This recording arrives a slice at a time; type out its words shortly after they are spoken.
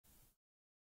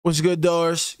What's good,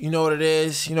 Doris? You know what it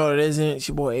is. You know what it isn't. It's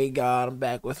your boy A-God. I'm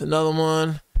back with another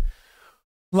one.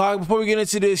 Before we get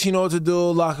into this, you know what to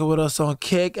do. Lock it with us on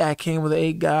Kick at Kingmil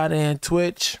A-God and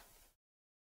Twitch.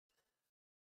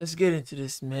 Let's get into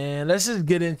this, man. Let's just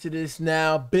get into this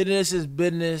now. Business is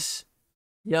business.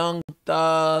 Young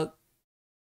Thug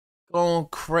going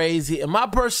crazy. In my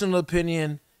personal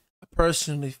opinion, I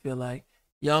personally feel like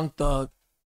Young Thug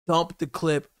dumped the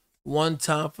clip one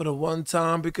time for the one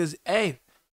time because, hey,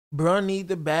 bruh need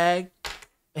the bag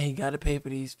and he got to pay for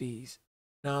these fees.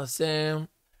 You know what I'm saying?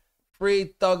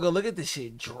 Free Thugger. Look at this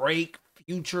shit. Drake,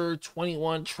 Future,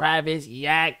 21, Travis,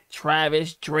 Yak,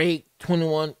 Travis, Drake,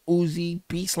 21, Uzi,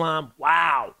 B-Slime.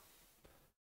 Wow.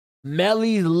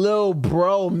 Melly's little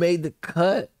bro made the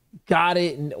cut. Got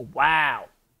it. And wow.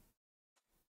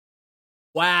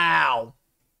 Wow.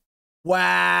 Wow.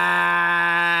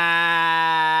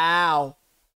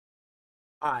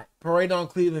 All right. Parade on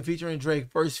Cleveland featuring Drake.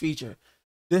 First feature.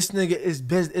 This nigga is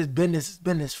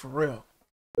business for real.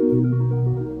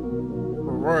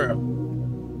 For real.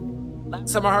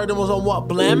 Last time I heard him was on what?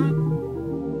 Blim?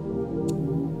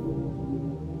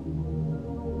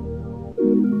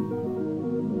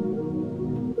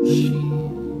 Shit.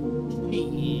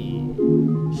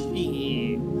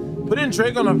 Putting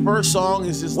Drake on the first song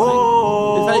is just like, this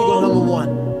is how you go number one.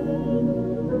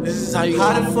 This is how you go.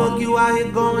 How the fuck you out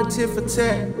here going tit for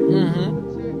tat?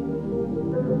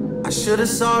 I should've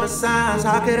saw the signs,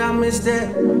 how could I miss that?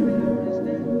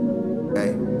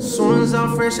 Hey, soon as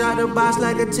I'm fresh out the box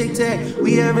like a Tic Tac,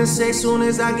 we having sex soon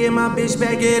as I get my bitch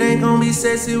back. It ain't gonna be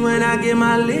sexy when I get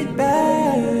my lick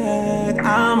back.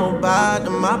 I'm about to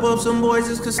mop up some boys,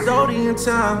 it's custodian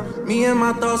time. Me and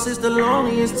my thoughts is the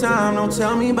loneliest time. Don't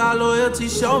tell me about loyalty,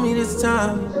 show me this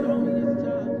time.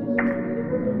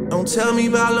 Don't tell me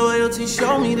about loyalty,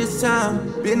 show me this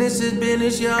time. Business is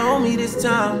business, you owe me this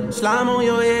time. Slime on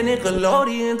your head,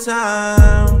 Nickelodeon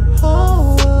time.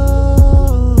 Oh,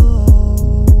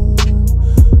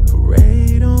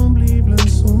 parade on Cleveland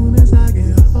soon as I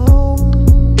get home.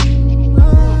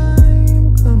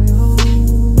 I'm coming home.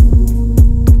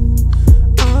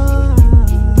 I'm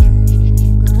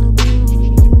gonna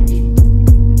be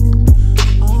home.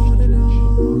 All the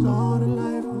dogs, all the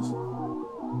lifers,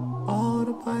 all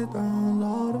the pythons,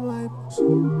 all the vipers.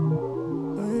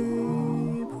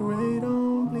 Hey, parade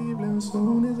on Cleveland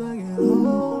soon as I get home.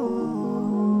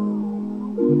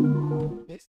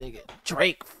 This nigga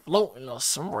Drake floating on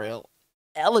some real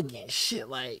elegant shit.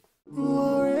 Like, You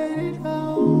already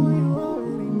know, you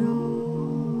already know.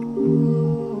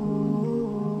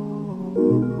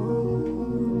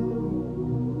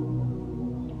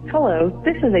 Hello,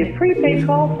 this is a prepaid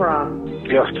call from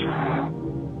Yes.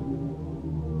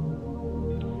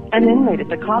 an inmate at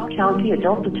the Cobb County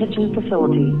Adult Detention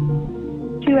Facility.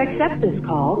 To accept this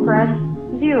call, press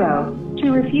 0.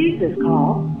 To refuse this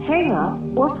call, hang up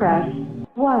or press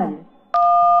 1.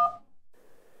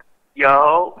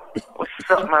 Yo, what's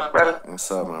up, my brother? What's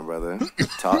up, my brother?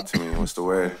 Talk to me. What's the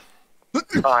word? Oh,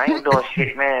 I ain't doing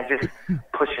shit, man. Just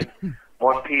pushing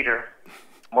more Peter,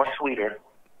 more sweeter,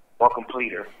 more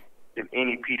completer than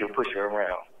any Peter pusher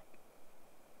around.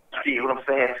 See what I'm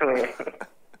saying to him?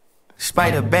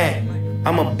 Spider bat,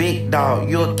 I'm a big dog,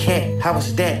 you a cat, how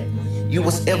was that? You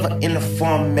was ever in the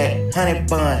format, honey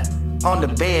bun, on the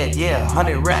bed, yeah,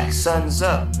 100 racks, sun's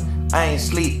up. I ain't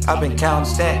sleep, I've been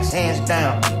counting stacks, hands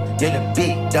down. You're the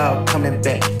big dog coming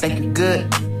back, think you good?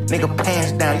 Nigga,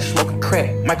 pants down, you smoking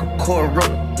crack, Michael Corro,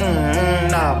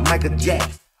 nah, Michael Jack.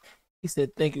 he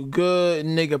said, thank you, good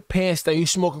nigga, pants down, you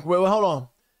smoking. Wait, hold on.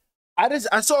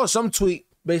 I saw some tweet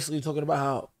basically talking about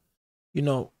how, you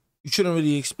know, you shouldn't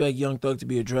really expect Young Thug to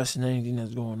be addressing anything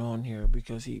that's going on here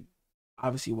because he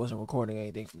obviously wasn't recording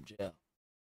anything from jail.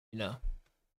 You know?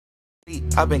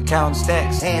 I've been counting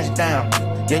stacks, hands down.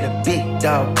 You're the big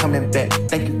dog coming back.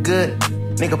 Think you good?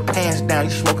 Nigga, pants down,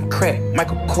 you smoking crack.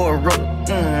 Michael Corro,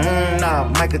 nah,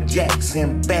 Michael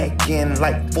Jackson. Back in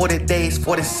like 40 days,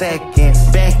 40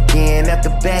 seconds. Back in after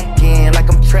back in,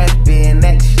 like I'm trapping.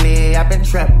 Actually, I've been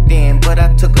trapped in, but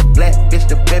I took a black bitch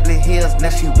to Beverly Hills. Now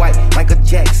she white, Michael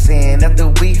Jackson. After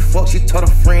we fucked, she told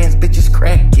her friends, bitches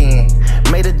cracking.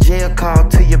 Made a jail call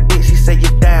to your bitch, she said you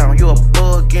down. You a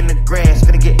bug in the grass,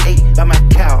 finna get ate by my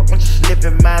cow. I'm just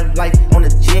living my life on a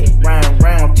jet,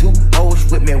 round. 2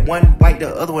 hoes with me, one white,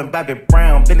 the other one Bobby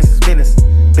Brown. Business is business,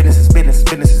 business is business,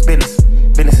 business is business,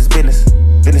 business is business,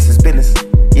 business is business,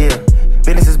 yeah.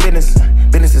 Business is business,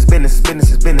 business is business,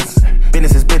 business is business,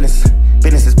 business is business,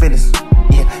 business is business,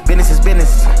 yeah. Business is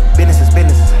business, business is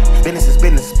business, business is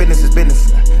business, business is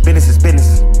business, business is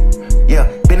business, yeah.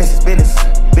 Business is business,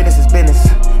 business is business,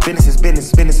 business is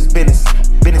business, business is business,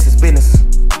 business is business.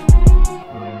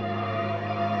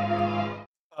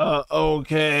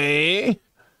 Okay.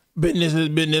 Business is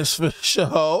business for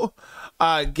sure,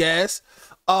 I guess.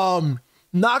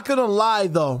 Not gonna lie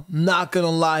though.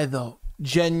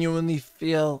 Genuinely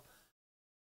feel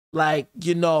like,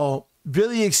 you know,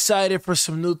 really excited for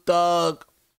some new Thug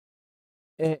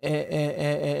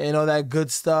and all that good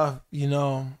stuff, you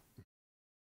know.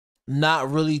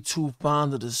 Not really too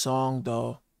fond of the song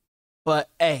though. But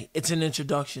hey, it's an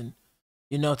introduction,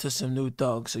 you know, to some new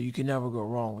Thug, so you can never go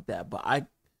wrong with that. But I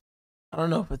don't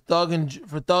know, for Thug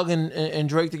and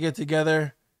Drake to get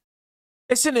together,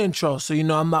 it's an intro, so you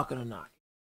know I'm not gonna knock it.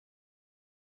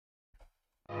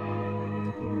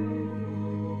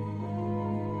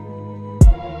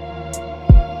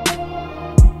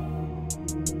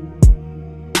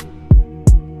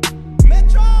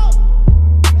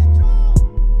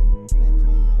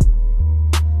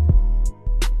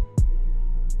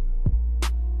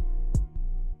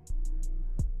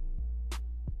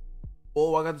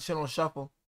 Oh, I got the shit on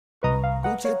shuffle.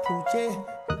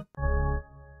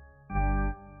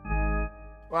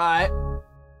 Right.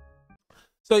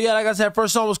 So yeah, like I said,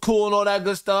 first song was cool and all that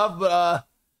good stuff, but I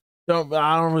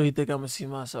don't really think I'm gonna see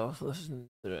myself listening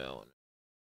to that one.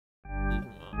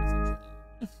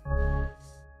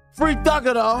 Free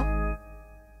Thugger though.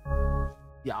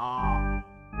 Yeah.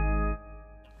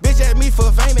 Bitch asked me for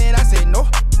fame and I said no.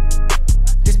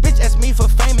 This bitch asked me for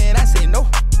fame and I said no.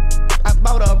 I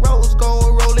bought a rose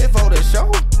gold roller for the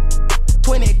show.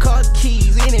 20 car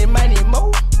keys in it, money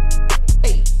more.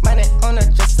 Hey, money on the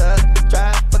dresser,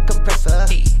 drive a compressor.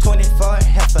 24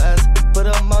 heifers, put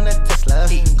them on a Tesla.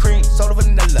 Cream, soda,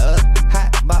 vanilla,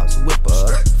 hot box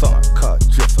whipper. Fun car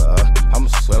drifter, I'm a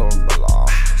Cinderella.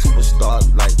 Superstar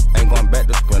like, ain't going back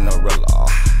to Spinnerella.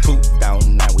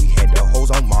 2009, we had the hoes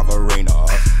on Margarina.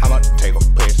 I'ma take a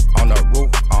piss on the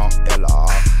roof on Ella.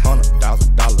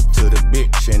 $100,000 to the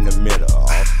bitch in the middle.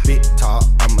 Big talk,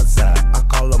 Amazon, I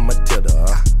call her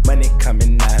Matilda. Money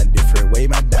coming out different way,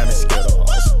 my diamond skittles.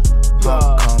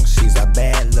 Hong Kong, she's a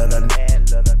bad little.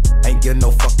 Ain't give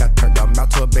no fuck, I turned them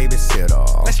out to a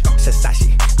babysitter. Let's go.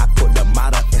 Sasashi, I put the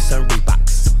model in some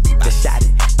Reeboks. Just shot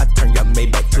it, I turn your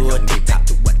Maybach to a TikTok.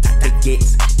 It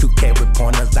gets 2K with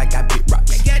pointers, I got big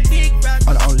rocks.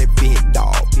 On the only big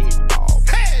dog.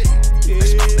 Hey!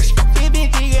 Let's go, let's go. She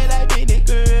been thinking like been a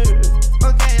girl.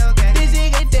 Okay. This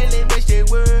nigga telling me she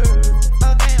word.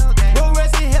 Okay. Roll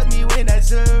Rusty help me when I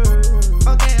serve.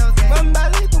 Okay. One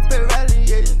body to Pirelli,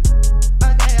 yeah.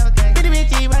 Okay. Little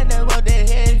bitchy right now on the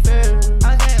head first.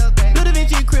 Okay. Little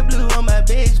bitchy crib blue on my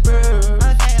bitch bird.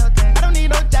 Okay. I don't need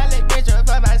no jolly bitch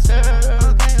for myself.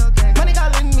 Okay. Money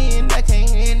calling me and I can't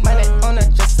hit money on a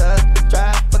dresser.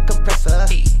 Drive a compressor.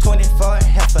 24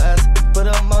 heifers, put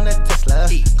them on a Tesla.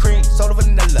 Cream, soda,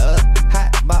 vanilla,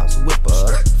 hot box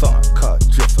whipper. Fun car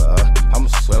drifter, I'm a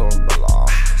Cinderella.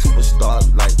 Superstar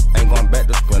like, ain't going back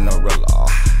to Spinnerella.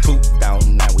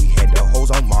 2009, we had the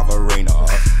hoes on Margarina.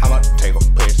 I'ma take a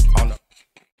piss on the.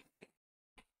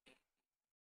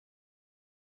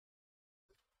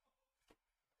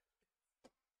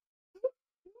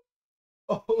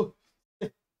 Oh,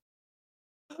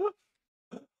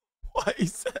 why he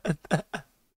said that?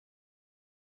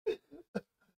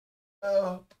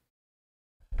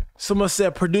 Someone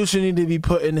said producer need to be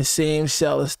put in the same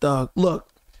cell as Thug. Look,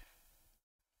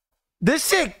 this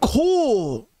shit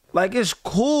cool. Like, it's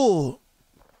cool.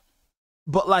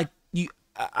 But like,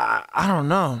 I don't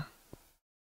know.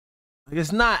 Like,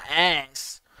 it's not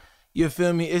ass. You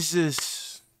feel me? It's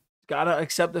just gotta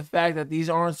accept the fact that these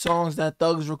aren't songs that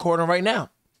Thug is recording right now.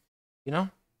 You know?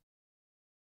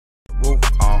 Roof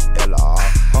on Ella.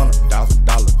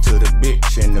 $100,000 to the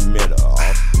bitch in the middle.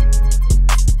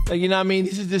 Like, you know what I mean?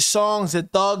 These are just songs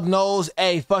that Thug knows.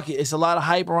 Hey, fuck it. It's a lot of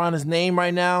hype around his name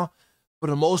right now. For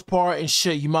the most part, and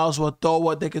shit, you might as well throw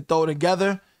what they could throw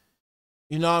together.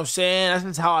 You know what I'm saying? That's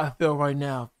just how I feel right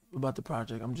now about the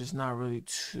project. I'm just not really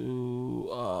too,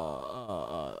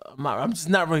 I'm just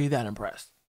not really that impressed.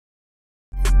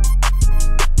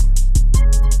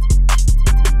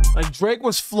 Like, Drake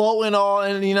was floating all,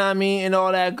 and you know what I mean, and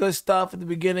all that good stuff at the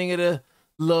beginning of the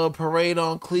little parade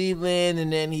on Cleveland,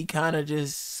 and then he kind of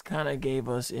gave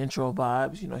us intro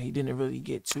vibes. You know, he didn't really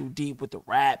get too deep with the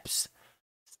raps.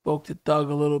 Spoke to Thug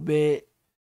a little bit.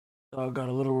 Thug got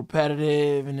a little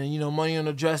repetitive, and then, you know, Money on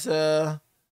the Dresser.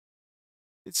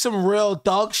 It's some real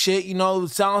Thug shit, you know. It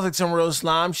sounds like some real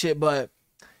slime shit, but,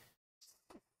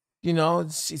 you know,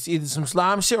 it's either some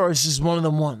slime shit or it's just one of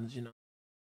them ones, you know.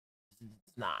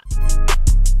 It's not.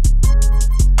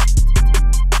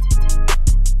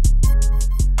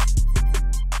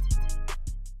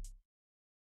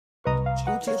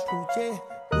 Gucci, Gucci,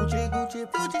 Gucci, Gucci,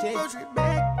 Gucci, Gucci,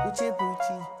 Gucci,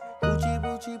 Gucci, Gucci,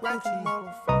 Gucci, Gucci, Gucci,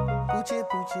 Gucci,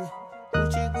 Gucci,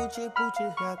 Gucci, Gucci,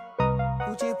 Gucci,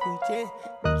 Gucci, Gucci,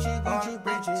 Gucci, Gucci,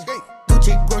 Gucci,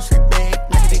 Gucci grocery bag,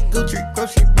 like the Gucci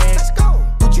grocery bag. Let's go.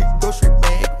 Gucci grocery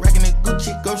bag, rockin' the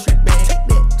Gucci grocery bag. Take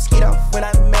that, skid off when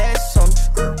I mad some.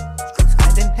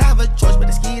 I didn't have a choice but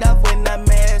to skid off when I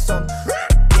mad some.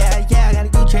 Yeah, I got a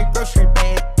Gucci grocery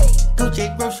bag,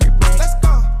 Gucci grocery bag. Let's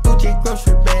go. Gucci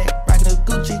grocery bag, rockin' the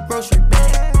Gucci grocery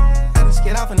bag. I just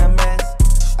get off in a mess.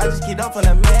 I just get off in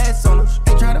a mess on them.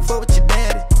 Ain't tryna fuck with your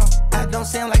daddy. I don't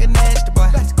sound like a nasty boy.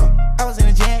 Let's go. I was in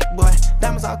a jack boy.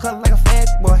 Diamonds all colored like a fat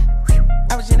boy.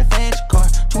 I was in a fancy car.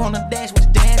 2 on the dash with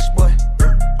the dash boy.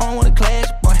 I don't want a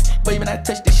clash boy. But even I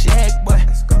touched the shag boy.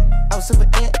 Let's go. I was super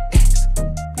ass.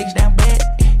 Niggas down bad.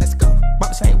 Let's go. Bought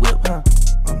the same whip, huh?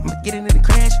 I'ma get into the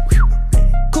crash.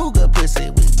 Cougar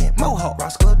pussy with me. Mohawk,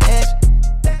 Roscoe Dash.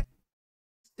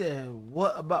 Yeah,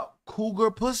 what about cougar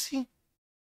pussy?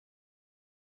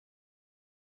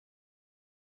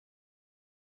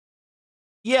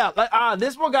 Yeah, like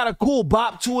this one got a cool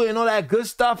bop to it and all that good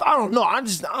stuff. I don't know. I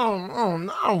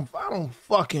don't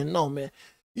fucking know, man.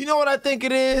 You know what I think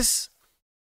it is?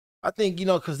 I think, you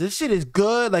know, cause this shit is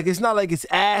good. Like, it's not like it's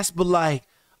ass, but like,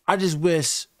 I just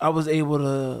wish I was able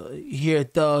to hear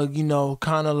Thug, you know,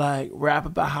 kind of like rap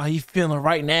about how he feeling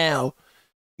right now.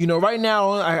 You know, right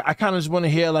now, I kind of just want to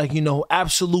hear like, you know,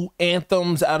 absolute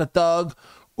anthems out of Thug,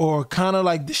 or kind of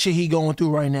like the shit he going through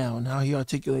right now and how he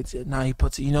articulates it, and how he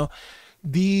puts it, you know.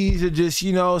 These are just,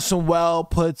 you know, some well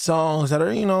put songs that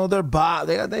are, you know, they're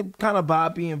they kind of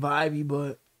boppy and vibey,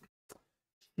 but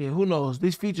yeah, who knows?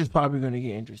 These features probably gonna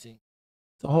get interesting.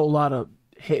 It's a whole lot of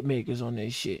hit makers on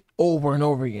this shit over and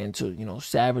over again too. You know,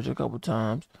 Savage a couple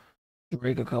times,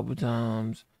 Drake a couple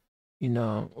times, you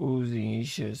know, Uzi and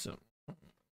shit. So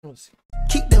let's see.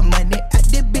 Keep the money at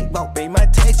the big ball, pay my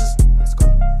taxes. Let's go.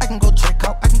 I can go check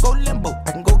out, I can go limbo,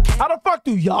 I can go. How the fuck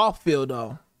do y'all feel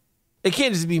though? It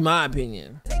can't just be my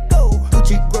opinion. Go.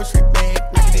 Gucci grocery bag,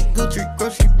 rockin' the Gucci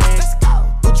grocery bag. Let's go.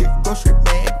 Gucci grocery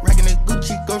bag, rockin' the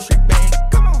Gucci grocery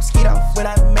bag. Come on, skid off when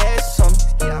I mad some.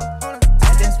 Skid off.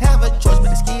 I didn't have a choice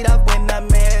but to skid off when I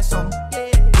mad some.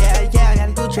 Yeah, I got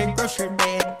a Gucci grocery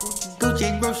bag,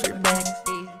 Gucci grocery bag,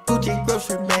 Gucci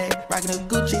grocery bag, rockin' the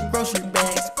Gucci grocery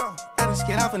bag. I just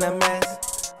get off in a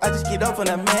mess. I just get off in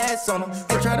a mess on them.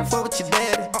 Ain't tryna fuck with your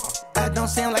daddy. I don't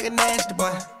sound like a nasty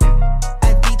boy.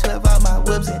 Out my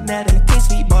whips and now they kiss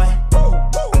me, boy.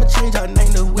 I'ma change her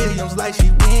name to Williams like she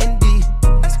Wendy.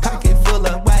 Pocket full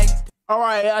of white.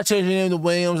 Alright, I changed her name to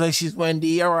Williams like she's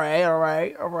Wendy.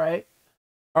 Alright.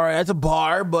 That's a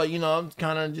bar, but you know, I'm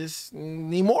kind of just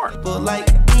need more. People like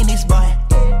in this boy.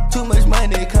 Too much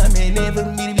money coming in for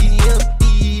me to be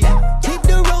empty. Keep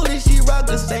the roller, she rock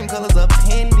the same colors of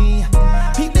penny.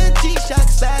 Peep the G-Shock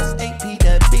size, ain't P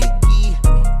the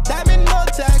biggie. Diamond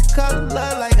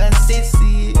multi-color like a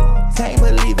sissy. Can't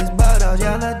believe it's butters,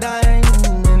 yellow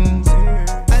diamonds.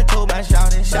 I told my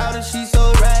shoutin', she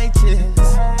so righteous.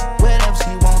 Whatever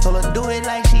she want, told her do it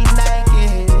like she like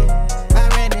it. I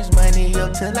ran this money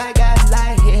up till I got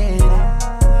lightheaded.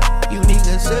 You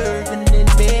niggas serving and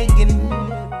begging.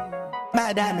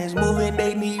 My diamonds moving,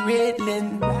 they need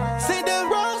riddling. See the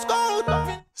rose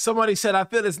gold. Somebody said, I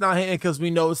feel it's not hitting because we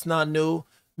know it's not new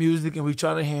music and we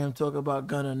trying to hear him talk about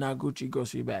Gunna, not Gucci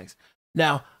grocery bags.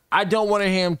 Now, I don't want to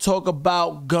hear him talk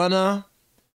about Gunna,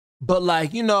 but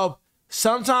like, you know,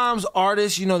 sometimes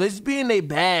artists, you know, they just be in their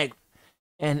bag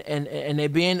and they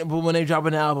be in, but when they drop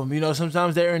an album, you know,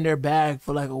 sometimes they're in their bag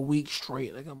for like a week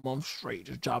straight, like a month straight,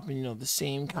 just dropping, you know, the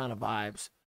same kind of vibes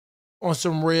on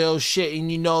some real shit.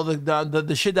 And you know,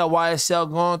 the shit that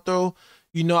YSL going through,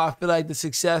 you know, I feel like the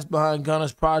success behind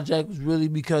Gunna's project was really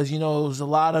because, you know, it was a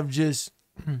lot of just,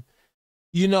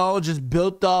 you know, just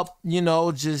built up, you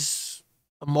know, just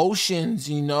emotions,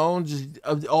 you know, just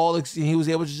all he was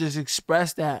able to just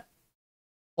express that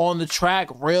on the track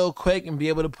real quick and be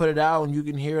able to put it out, and you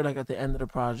can hear it like at the end of the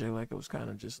project, like it was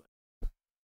kind of just like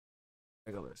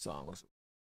regular songs.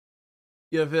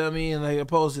 You feel me? And like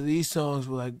opposed to these songs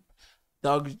where like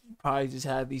Doug probably just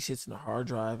had these shits in the hard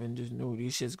drive and just knew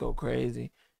these shits go crazy,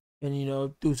 and you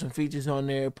know, do some features on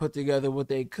there, put together what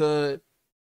they could.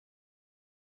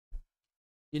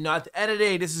 You know, at the end of the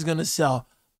day, this is gonna sell.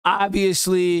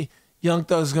 Obviously, Young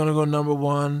Thug's gonna go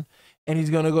 #1, and he's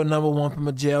gonna go #1 from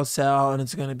a jail cell, and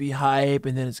it's gonna be hype,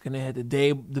 and then it's gonna hit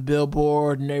the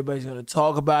Billboard, and everybody's gonna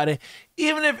talk about it.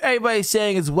 Even if everybody's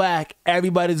saying it's whack,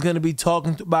 everybody's gonna be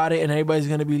talking about it, and everybody's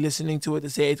gonna be listening to it to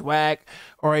say it's whack,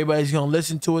 or everybody's gonna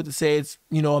listen to it to say it's,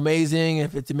 you know, amazing.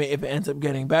 If it ends up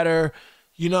getting better,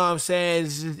 you know what I'm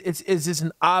saying? It's just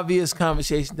an obvious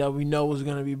conversation that we know was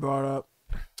gonna be brought up.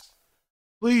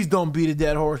 Please don't beat a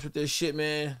dead horse with this shit,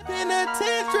 man. Money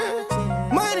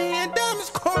and diamonds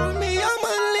calling me, I'm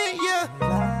a lit,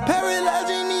 yeah.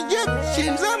 Paralyzing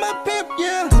Egyptians, I'm a pimp,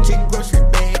 yeah. Gucci grocery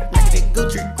bag, rockin' the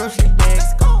Gucci grocery bag.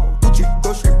 Let's go. Gucci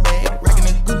grocery bag, rockin'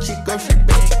 the Gucci grocery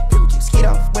bag. Skeet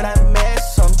off when I'm mad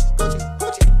on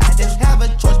I just have a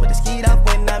choice, but to skeet off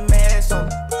when I'm mad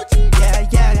on yeah,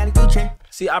 I got a Gucci.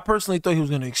 See, I personally thought he was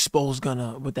gonna expose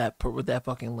Gunna with that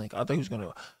fucking link. I thought he was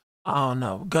gonna, I don't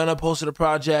know. Gunna posted a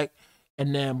project,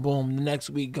 and then boom, the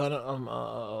next week Gunna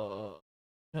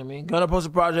Gunna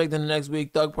posted a project, then the next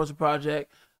week Thug posted a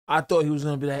project. I thought he was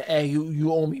gonna be like, hey,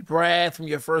 you owe me bread from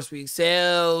your first week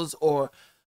sales, or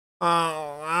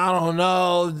I don't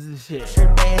know, shit.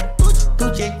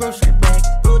 Gucci grocery bag,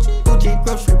 Gucci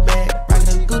grocery bag,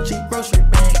 rockin' Gucci grocery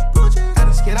bag. I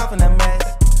just get off in that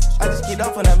mess. I just get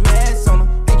off in that mess on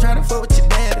them. Ain't tryna fuck with your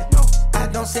daddy. I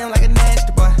don't sound like a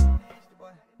nasty boy.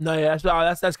 No, yeah,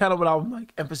 that's kind of what I'm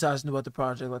like emphasizing about the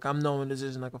project. Like, I'm knowing this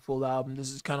isn't like a full album.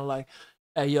 This is kind of like,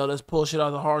 hey, yo, let's pull shit out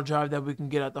of the hard drive that we can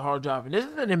get out the hard drive. And this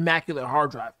is an immaculate hard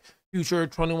drive. Future,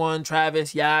 21,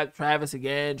 Travis, Yacht, Travis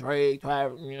again, Drake,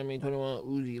 Travis, you know what I mean, 21,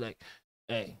 Uzi, like,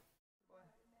 hey.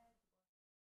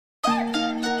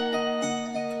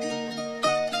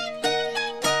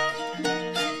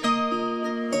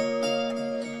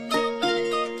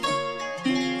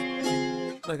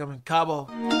 Like I'm in Cabo.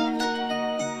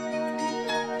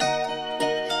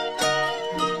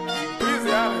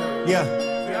 Yeah.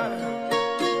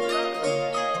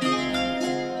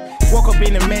 Woke up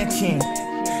in the mansion,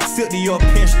 sit to your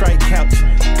pinstripe couch.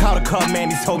 Call the car man,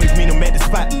 he told me to meet him at the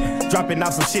spot. Dropping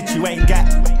off some shit you ain't got.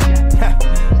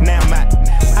 Now I'm out.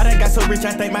 I done got so rich,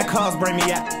 I think my cars bring me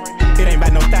out. It ain't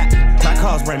about no thought, my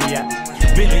cars bring me out.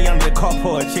 Billy under the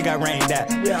carport, she got rained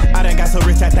out. I done got so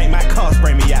rich, I think my cars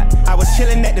bring me out. I was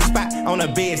chillin' at the spot on a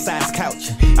bed-size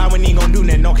couch. I wasn't even gon' do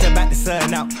nothing, don't care about the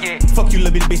sun out. Fuck you,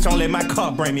 little bitch, don't let my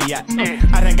car bring me out.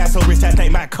 I done got so rich, I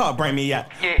think my car bring me out.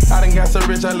 I done got so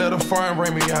rich, I let her foreign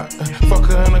bring me out. Fuck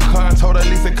her in the car and told her at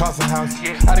least it cost a house.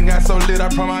 I done got so lit, I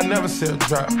promise I never see a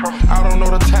drop. I don't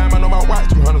know the time, I know my watch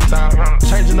 200,000.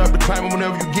 Changing up the climate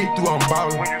whenever you get through, I'm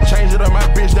ballin'. Change it up, my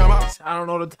bitch, now my... I don't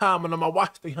know the time, I know my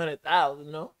watch 300,000,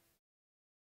 you know?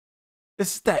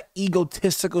 This is that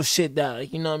egotistical shit that,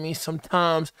 like, you know what I mean?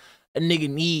 Sometimes a nigga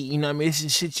need, you know what I mean? This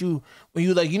is shit when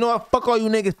you like, you know what? Fuck all you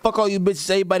niggas, fuck all you bitches,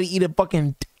 everybody eat a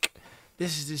fucking dick.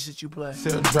 This is the shit you play.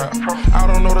 Drop. I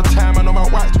don't know the time, I know my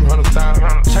watch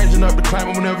 200,000. Changing up the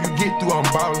climate whenever you get through, I'm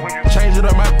ballin'. Change it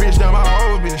up, my bitch, now my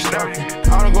whole bitch stalking.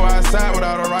 I don't go outside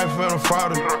without a rifle and a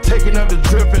father. Taking up the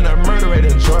drip and that murder rate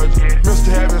in Georgia. Mr.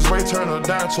 Have his way turn her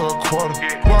down to a quarter.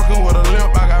 Walking with a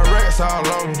limp, I got racks all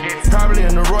on me. Probably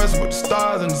in the Royce with the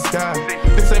stars in the sky.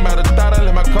 This ain't about the thought, I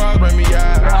let my cars bring me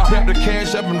out. Wrap the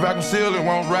cash up and vacuum seal it,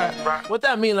 won't rap. What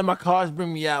that mean, let my cars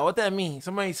bring me out? What that mean?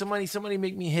 Somebody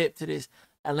make me hip to this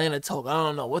Atlanta talk. I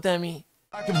don't know. What that mean?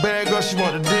 I can bag her, she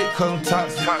want the dick cause I'm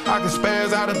toxic. I can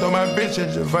spaz out and throw my bitch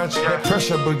at Givenchy. That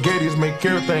pressure baguettes make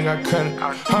everything I cut it.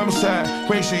 Homicide,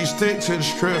 make sure you stick to the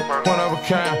script. One of a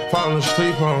kind, falling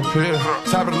asleep on a pill.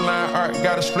 Top of the line art,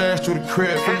 got a splash through the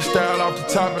crib. Freestyle off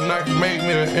the top and I can make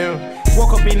me an M.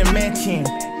 Woke up in the mansion,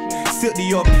 sit to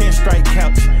your pinstripe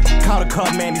couch. Call the car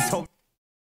man, he's hoping.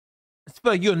 I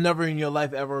feel like you'll never in your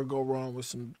life ever go wrong with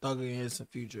some Thug and some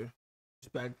Future.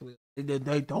 Respectfully,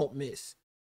 they don't miss.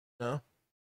 No.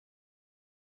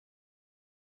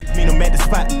 Meet him at the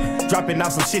spot, dropping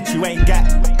off some shit you ain't got.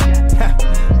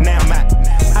 Now I'm out.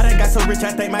 I done got so rich,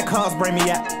 I think my cars bring me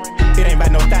out. It ain't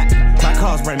about no thought, my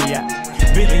cars bring me out.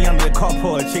 Billy under the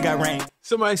carport, she got rain.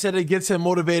 Somebody said it gets him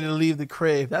motivated to leave the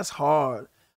crib. That's hard.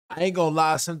 I ain't gonna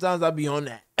lie. Sometimes I be on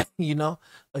that. You know,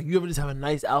 like you ever just have a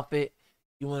nice outfit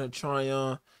you want to try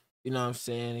on. You know what I'm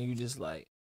saying? And you just like,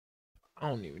 I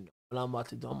don't even know what I'm about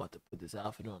to do. I'm about to put this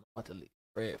outfit on. I'm about to leave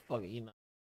the crib. Fuck it, you know.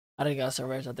 I done got so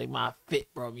rich, I think my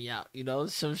fit brought me out. You know,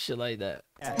 some shit like that.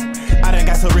 I done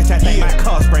got so rich, I think my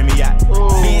cars bring me out.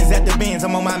 Benz at the Benz,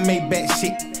 I'm on my Maybach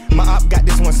shit. My op got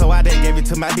this one, so I done gave it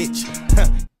to my bitch.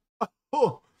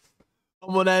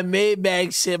 I'm on that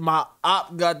Maybach shit. My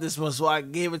op got this one, so I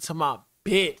gave it to my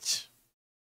bitch.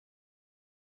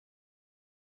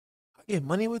 I get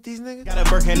money with these niggas? Got a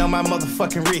Birkin on my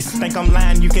motherfucking wrist. Think I'm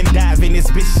lying, you can dive in this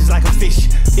bitch just like a fish.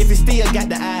 If it still got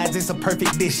the eyes, it's a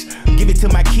perfect dish. Give it to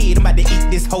my kid, I'm about to eat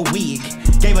this whole wig.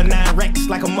 Gave her 9 racks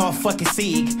like a motherfucking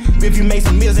Sig. If you made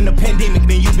some meals in the pandemic,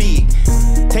 then you big.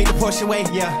 Take the Porsche away,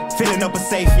 yeah. Filling up a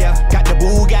safe, yeah. Got the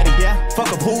Bugatti, yeah.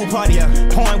 Fuck a pool party, yeah.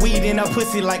 Pouring weed in her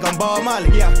pussy like I'm Bob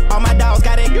Marley, yeah. All my dogs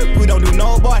got that grip, we don't do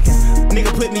no barking.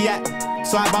 Nigga put me out.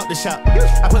 so I bought the shop.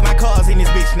 I put my cars in this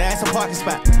bitch, now it's a parking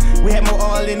spot. We had more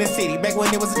oil in the city, back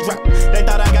when it was a drop. They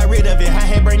thought I got rid of it, I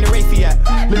had bring the Rafi out.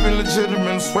 Living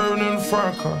legitimate, swerving in the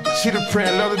front car. She the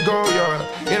print, leather gold yard.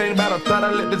 It ain't about a thought,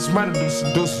 I let this money do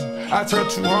seduce. I turned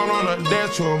 200 on a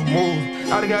dance to a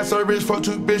move. I done got so rich for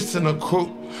 2 bitches in a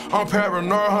coupe. I'm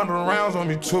paranoid, 100 rounds on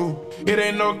me too. It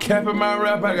ain't no cap in my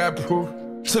rap, I got proof.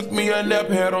 Took me a nap,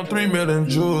 had on 3 million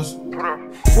jewels.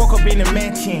 Woke up in the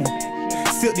mansion,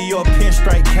 silk to your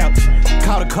pinstripe couch.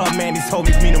 Called a car man, these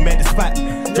homies meet him at the spot.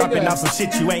 Dropping off some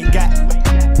shit you ain't got.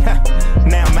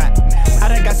 Now I'm out. I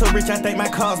done got so rich, I think my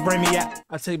cars bring me out.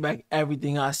 I take back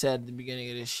everything I said at the beginning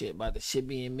of this shit about the shit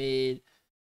being mid,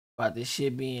 about this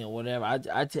shit being whatever.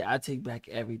 I take back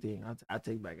everything. I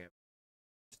take back everything.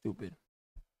 Stupid.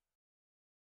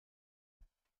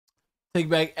 Take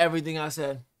back everything I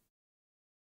said.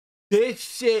 This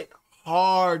shit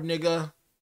hard, nigga.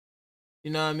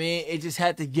 You know what I mean? It just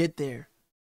had to get there.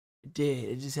 It did.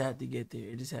 It just had to get there.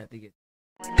 It just had to get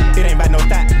there. It ain't about no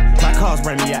thought. My cars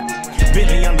bring me out.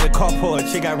 Bentley under the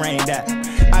carport, chick got rained out.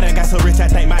 I done got so rich, I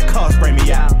think my cars bring me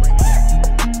out.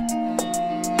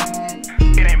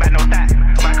 It ain't about no thought.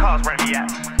 My cars bring me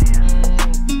out.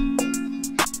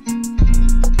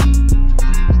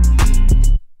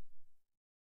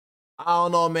 I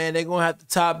don't know, man. They're gonna have to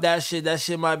top that shit. That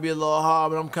shit might be a little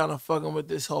hard, but I'm kind of fucking with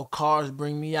this whole cars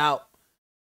bring me out.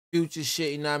 Future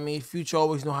shit, you know what I mean? Future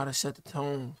always know how to set the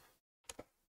tone.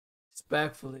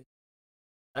 Respectfully.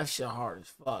 That shit hard as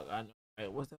fuck. I know.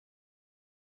 Right? What's that?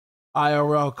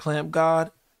 IRL clamp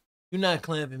God? You're not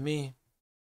clamping me.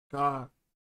 God.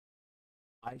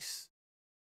 Ice.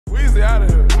 Weezy out of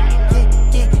here.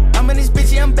 Yeah. I'm in this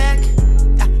bitch, yeah, I'm back.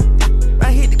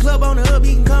 I hit the club on the hub,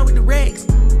 you can come with the racks.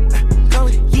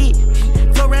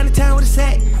 Flow around the town with a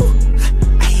sack.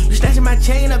 Snatching my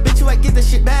chain, I bet you I get that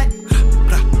shit back.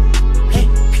 Hey,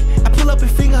 I pull up and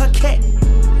finger her cat.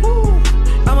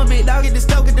 I'm a big dog, get the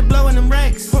stove, get the blow in them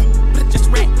racks.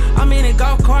 Just rack. I'm in a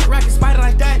golf cart, rockin' spider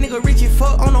like that. Nigga Richie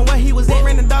fuck, I don't know where he was at.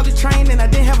 Ran the dog a train and I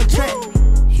didn't have a track.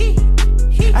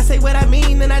 I say what I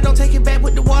mean and I don't take it back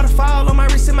with the waterfall. On my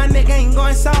wrist and my neck, I ain't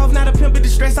going soft. Not a pimp in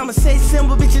distress, I'm a sex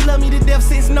symbol. Bitches love me to death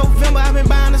since November. I've been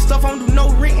buying the stuff, I don't do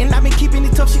no renting. I've been keeping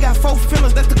it tough, she got 4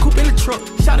 fillers, that's the coupe in the truck.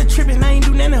 Shot tripping, I ain't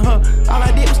do nothing to her. All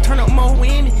I did was turn up more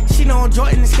women. She know I'm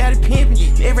Jordan and scattered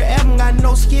pimping. Every album got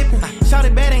no skipping. Shot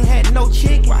it bad, ain't had no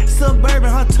chicken.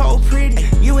 Suburban, her toe pretty.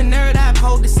 You a nerd, I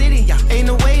hold the city. Ain't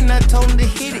no way, not told him to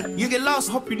hit it. You get lost,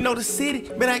 hope you know the city.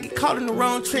 But I get caught in the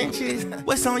wrong trenches.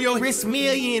 What's on your wrist?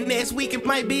 Million. Next week it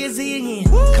might be a zillion.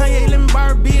 Kanye let me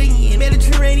borrow $1 billion.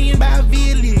 Mediterranean by a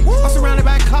village. I'm surrounded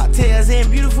by cocktails and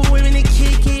beautiful women to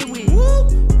kick it with.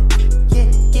 Yeah.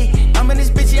 I'm in this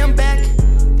bitch, yeah, I'm back.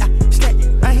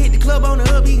 I hit the club on the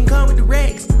hub, you can come with the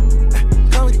racks.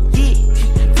 Flow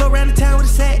around the town with a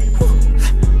sack.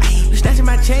 Snatching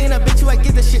my chain, I bet you I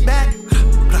get that shit back.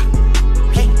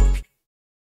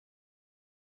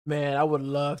 Man, I would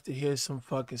love to hear some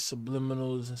fucking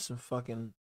subliminals and some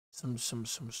fucking some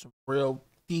real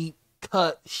deep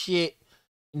cut shit.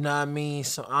 You know what I mean?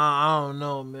 So I don't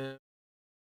know, man.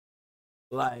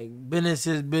 Like, business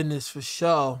is business for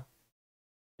sure.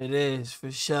 It is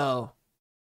for sure.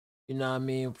 You know what I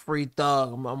mean? Free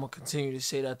thug. I'm gonna continue to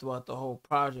say that throughout the whole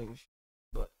project.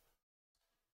 But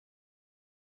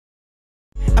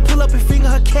I pull up and finger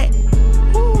her cat.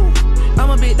 I'm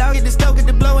a big dog, get the stove, get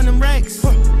the blow in them racks.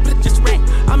 Just rack.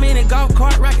 I'm in a golf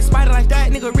cart, rockin' spider like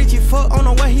that. Nigga Richie fuck, I don't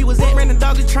know where he was at. Ran the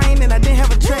dog a train and I didn't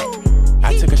have a track.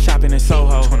 I took a shopping in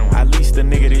Soho. 21. I leased a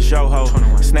nigga this yo-ho.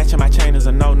 21. Snatching my chain is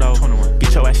a no-no. 21.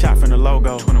 Get your ass shot from the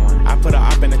logo. 21. I put a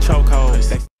op in the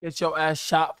chokehold. Get your ass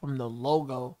shot from the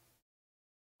logo.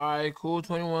 Alright, cool.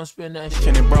 21, spin that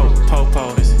shit. And broke,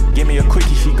 po-po. Give me a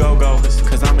quickie, she go-go.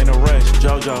 Cause I'm in a rush,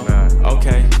 JoJo.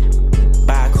 Okay.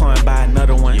 Buy a coin, buy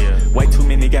another one. Way too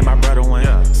many, get my brother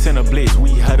one. Send a blitz,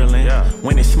 we huddling.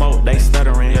 When it smoke, they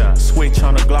stuttering. Switch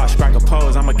on the Glock, strike a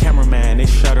pose. I'm a cameraman, they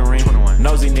shuddering.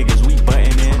 Nosy niggas, we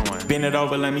butting in. Bend it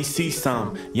over, let me see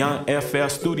some. Young FL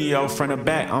studio, front to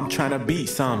back, I'm trying to beat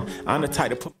some. I'm the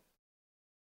type to put.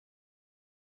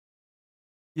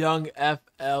 Young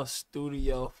FL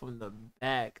studio from the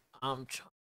back. I'm trying.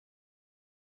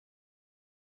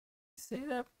 Say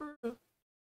that for real.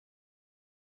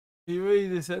 He really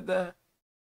just said that?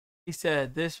 He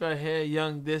said this right here,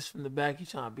 young this from the back, he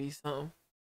trying to beat something.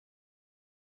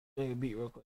 Make a beat real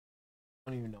quick.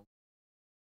 I don't even know.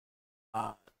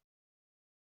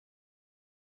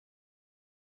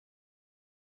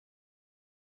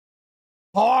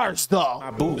 Hard stuff.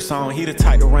 My boots on, he the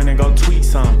type to run and go tweet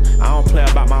some. I don't play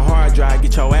about my hard drive,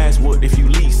 get your ass whooped if you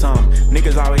leak some.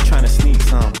 Niggas always trying to sneak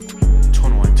some.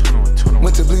 21.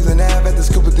 Went to Bleeding Ave at the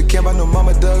care about no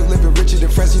mama Doug, living richer than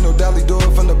France, you know Dolly Door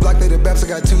from the block, they the Baps. I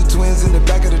got 2 twins in the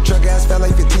back of the truck, ass fat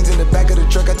like 15s in the back of the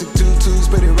truck. I took 2 twos,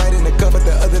 put it right in the cup, but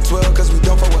the other 12, cause we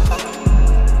don't fuck with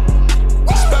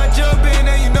spot jumping,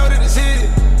 and you know that it's it.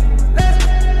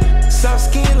 Soft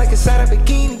skin like inside a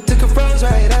bikini, took a rose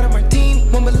right out of martini.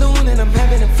 One balloon and I'm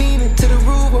having a feeling to the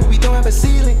roof where we don't have a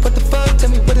ceiling. What the fuck, tell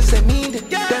me what does that mean?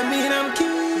 That mean I'm king.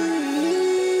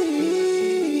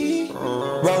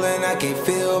 Rolling, I can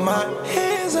feel my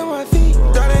hands on my feet.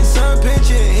 Thought ain't some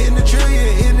picture, hitting the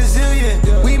trillion, hitting the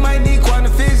zillion. We might need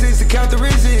quantum physics to count the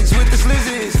risics with the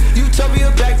slizzes.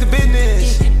 Utopia back to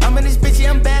business. I'm in this bitch,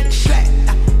 yeah, I'm back.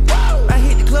 I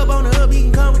hit the club on the hub, he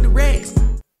can come with the racks.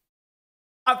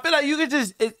 I feel like you could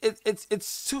just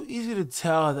it's too easy to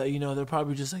tell that, you know, they're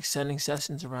probably just like sending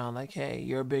sessions around like, hey,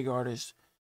 you're a big artist,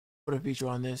 put a feature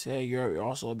on this. Hey, you're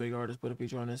also a big artist, put a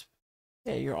feature on this.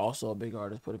 Hey, you're also a big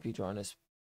artist, put a feature on this.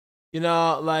 You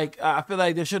know, like I feel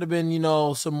like there should have been, you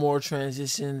know, some more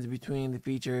transitions between the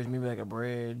features, maybe like a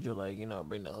bridge or like, you know,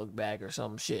 bring the hook back or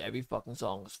some shit. Every fucking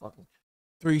song is fucking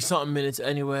 3-something minutes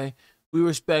anyway. We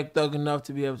respect Thug enough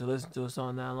to be able to listen to a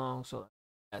song that long, so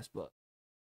that's but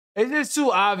it's just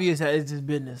too obvious that it's just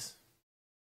business.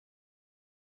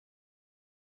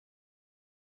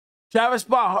 Travis,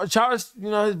 you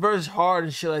know, his verse is hard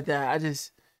and shit like that. You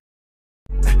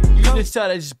just try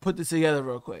to just put this together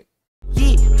real quick.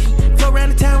 Yeah, flow around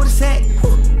the town with a sack.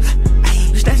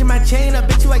 You snatching my chain, I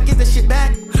bet you I get that shit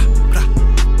back.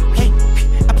 Hey,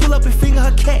 I pull up and finger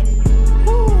her cat.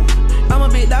 I'm a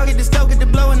big dog at the stove, get the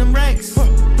blow in them racks.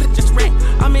 Just rack.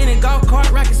 I'm in a golf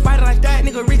cart, rockin' spider like that.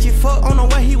 Nigga Richie fuck, don't know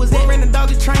where he was at. Ran the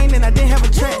doggy train and I didn't have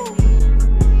a track.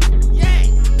 Yeah.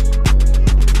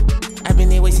 I've been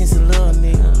that way since a little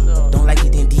nigga. Don't like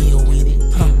it, then deal with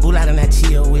it. Bull out and I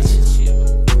chill with you.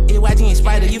 YG and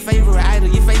Spider, your favorite idol,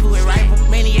 your favorite rival.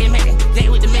 Man, he ain't man, day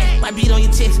with the man. My beat on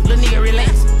your chest, little nigga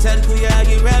relax. Tell the crew, y'all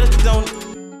get rattled, don't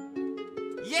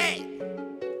it? Yeah.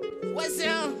 What's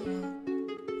up?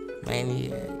 Man,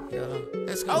 yeah, yo.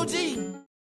 Let's go. OG.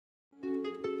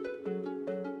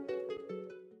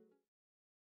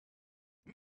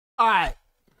 All right.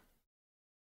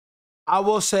 I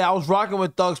will say I was rocking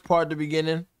with Thug's part at the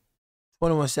beginning.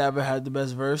 21 Savage had the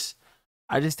best verse.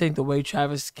 I just think the way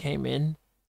Travis came in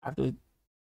after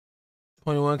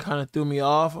 21 kind of threw me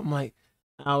off. I'm like,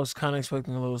 I was kind of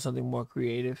expecting a little something more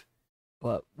creative,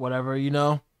 but whatever, you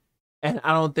know. And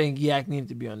I don't think Yak needed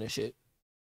to be on this shit.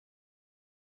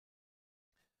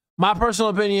 My personal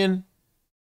opinion.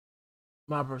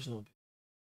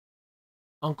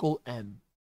 Uncle M.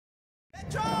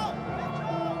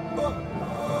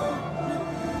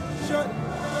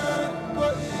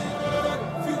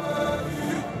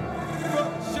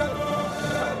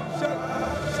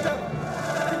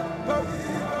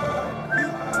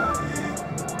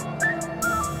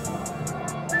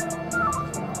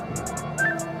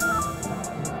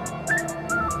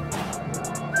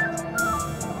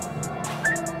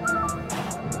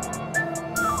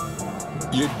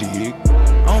 You dig?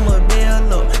 On the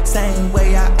bill up, same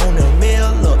way I own a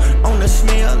mill up, on the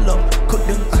smell up, cook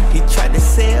them he tried to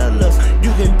sell us.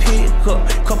 You can pick up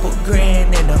couple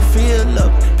grand and a fill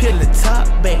up, peel the top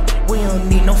back, we don't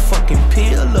need no fucking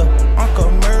peel up.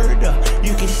 Uncle murder,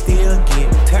 you can still get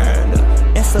turned up.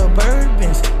 And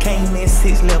Suburbans came in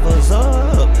 6 levels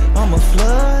up. I'm a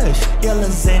flush, yellow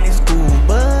Xanax school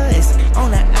bus. On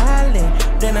the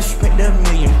island, then I spent $1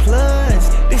 million plus.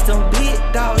 This some big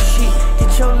dog shit,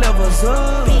 get your levels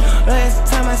up.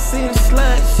 Last time I seen a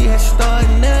slut, she had started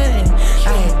nothing.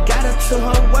 I had got her to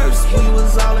her worst, we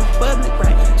was all in public,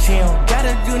 right? She don't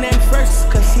gotta do nothing first,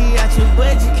 cause she out your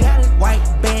budget. White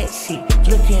bad shit,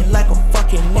 looking like a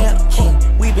fucking napkin.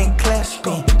 We been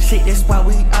clasping, shit, that's why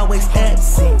we always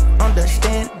absent.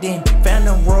 Understanding, found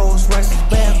them Rolls Royces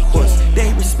backwards.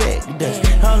 They respected us,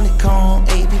 honeycomb,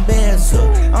 AB bears up.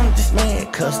 I'm just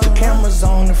mad cause the cameras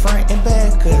on the front and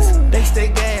back cause they stay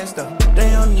gassed up. They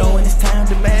don't know when it's time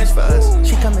to mash for us.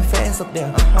 She coming fast up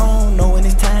there, I don't know when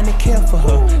it's time to care for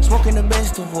her. Smoking the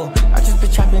best of her, I just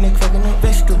been chopping and cooking the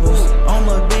vegetables. On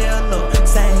the bill up,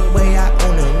 same way I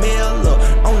own a mill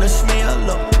up, on the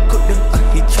smell up, cook the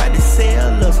he tried to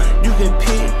sell us. You can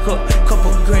pick up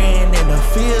couple grand and a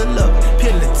fill up,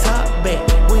 peel the top back,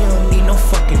 we don't need no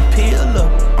fucking peel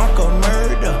up. Uncle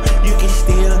murder, you can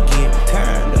still get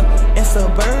turned up. And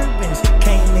Suburbans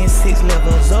came in 6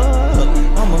 levels up.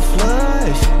 I'm a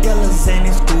flush, yellow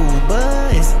Xanax school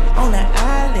bus. On the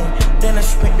island, then I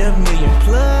spent $1 million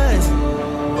plus.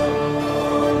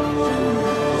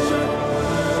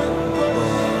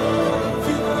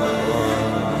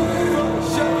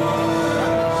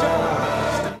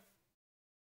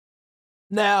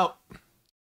 Now,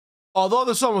 Although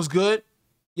the song was good,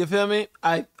 you feel me?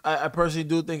 I personally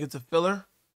do think it's a filler.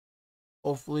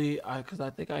 Hopefully, because I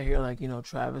think I hear like, you know,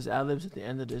 Travis ad-libs at the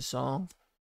end of this song.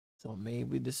 So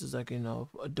maybe this is like, you know,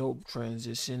 a dope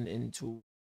transition into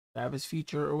Travis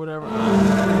feature or whatever.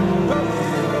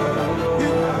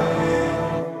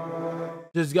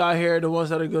 Just got here. The ones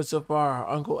that are good so far.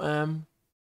 Uncle M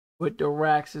with the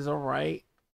racks is alright.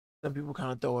 Some people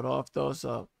kind of throw it off though.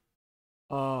 So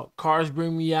Cars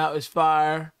Bring Me Out is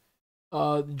fire.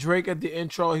 Drake at the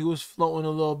intro, he was floating a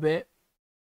little bit.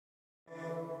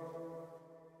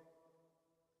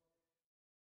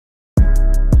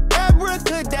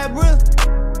 Abracadabra,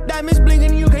 diamonds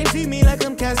blinking, you can't see me like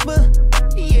I'm Casper.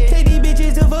 Yeah. Take these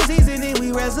bitches to 4 seasons and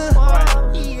we wrestle.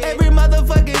 Yeah. Every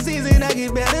motherfucking season I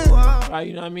get better. Right,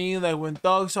 you know what I mean? Like when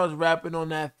Thug starts rapping on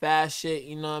that fast shit,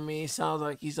 you know what I mean? It sounds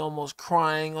like he's almost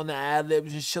crying on the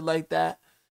ad-libs and shit like that.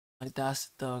 Like that's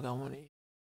the Thug I want to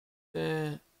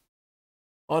hear.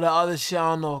 All the other shit, I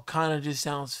don't know, kind of just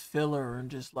sounds filler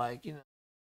and just like, you know,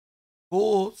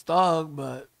 cool, it's Thug,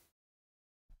 but.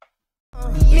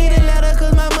 Need a letter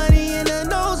cause my money in the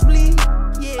nosebleed.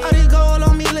 Yeah. All this gold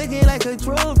on me looking like a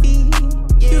trophy.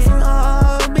 Yeah. You from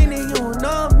Albany, you don't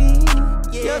know me.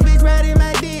 Yeah. Your bitch riding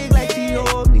my dick like she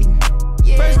owed me.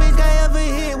 Yeah. First bitch I ever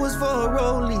hit was for a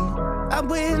rollie. I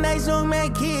put his nights on my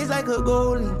kids like a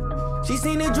goalie. She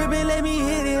seen the drip and let me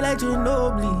hit it like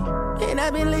Ginobili. And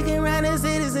I've been looking around the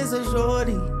city since a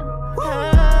shorty. You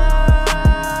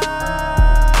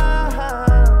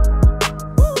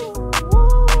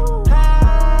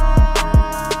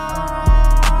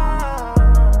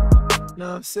know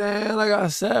what I'm saying? Like I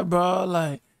said, bro,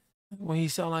 like when he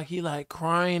sound like he like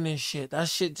crying and shit, that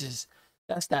shit just,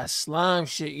 that's that slime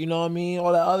shit, you know what I mean?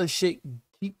 All that other shit,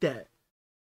 keep that.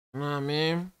 You know what I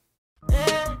mean?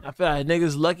 I feel like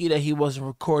niggas lucky that he wasn't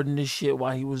recording this shit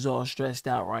while he was all stressed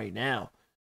out right now.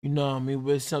 You know what I mean?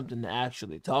 With something to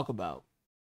actually talk about.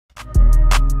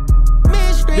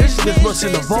 This is just what's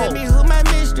in the vault. Tell me who my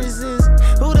mistress is.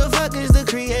 Who the fuck is the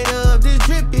creator of this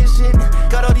drippin' shit?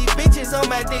 Got all these bitches on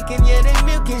my dick and yeah, they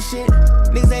milking shit.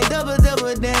 Niggas ain't double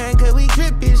down cause we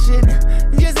drippin' shit.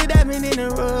 Just a diamond in the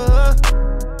rough.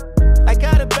 I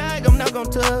got a bag, I'm not gon'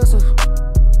 tussle.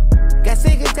 Got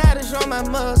sick and tired of showing my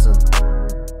muscle.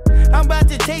 I'm about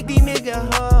to take these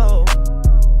niggas home.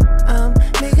 I'm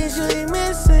making sure they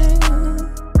missing.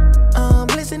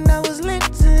 Listen, I was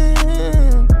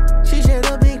lifting. She shut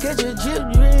up and catch her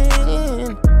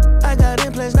children. I got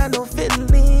implants, not no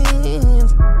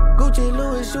feelings. Gucci,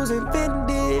 Louis, shoes, and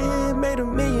Fendi. Made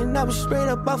 $1 million, I was straight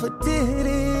up off a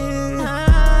titty.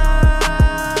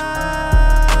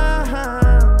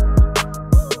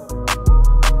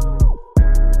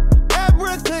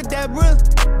 Abracadabra,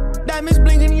 diamonds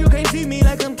blinking, you can't see me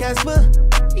like I'm Casper.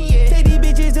 Yeah. Take these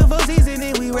bitches to 4 seasons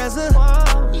and we wrestle.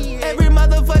 Yeah. Every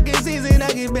motherfucking season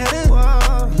I get better.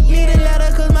 Need a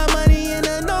letter cause my money in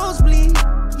the nosebleed.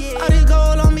 Yeah. All this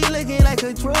gold on me looking like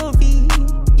a trophy.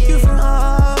 Yeah. You from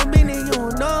Albany, you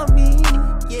don't know me.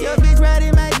 Yeah. Your bitch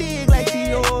riding my dick like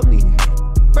she owed me.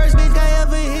 First bitch I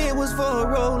ever hit was for a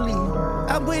rollie.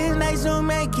 I put his nights on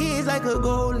my kids like a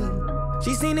goalie.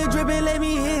 She seen the drip and let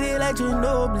me hit it like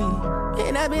Ginobili.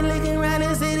 And I've been looking around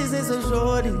the city since a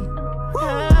shorty.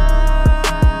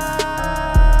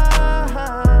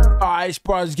 Alright, this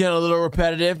part is getting a little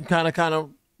repetitive. Kind of,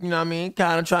 you know what I mean?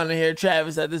 Kind of trying to hear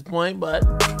Travis at this point, but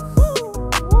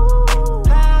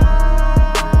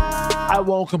I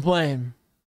won't complain.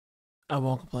 I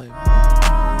won't complain.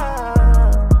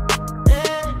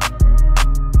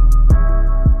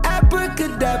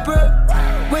 Abracadabra,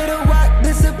 where the rock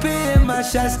disappear in my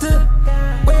Shasta.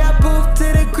 Where I moved to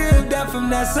the crib down from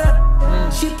NASA.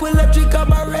 She pull up, drink up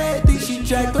my red, think she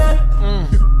drank left.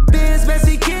 Biz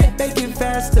messy kid, make it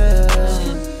faster.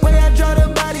 Where I draw the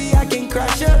body, I can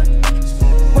crash her.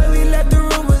 Where we left the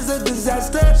room was a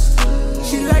disaster.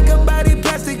 She like a body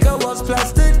plastic, her walls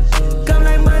plastered. Come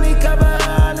like money, cover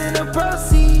all in the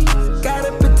proceeds.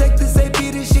 Gotta protect the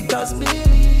safety, this shit cost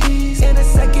millions. In a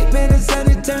second, man, it's time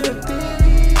to turn the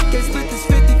billion. Can't split this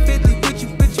 50-50 with you,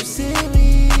 bitch, you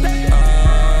silly.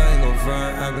 I ain't gon'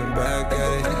 front, I've been back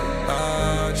at it.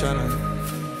 Tryna,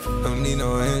 don't need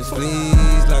no hands,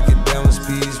 please. Lock it down with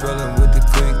speeds, rolling with the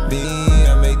quick beam.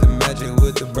 I make the magic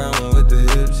with the brown one with the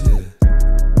hips, yeah.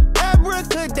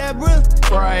 Abracadabra,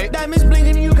 Right. diamonds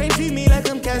blinking, you can't see me like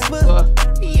I'm Casper.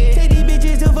 Yeah. Take these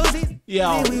bitches to 4 seasons.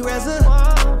 Yo, We wrestle.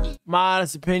 my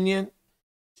honest opinion,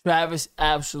 Travis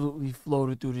absolutely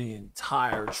floated through the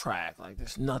entire track. Like,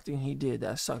 there's nothing he did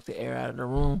that sucked the air out of the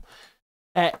room.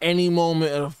 At any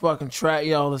moment of the fucking track,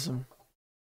 yo, listen,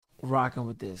 rocking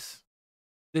with this.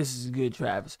 This is good,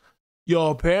 Travis.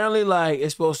 Yo, apparently, like,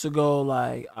 it's supposed to go,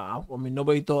 like, I mean,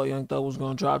 nobody thought Young Thug was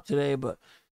going to drop today, but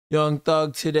Young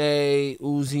Thug today,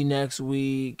 Uzi next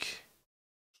week.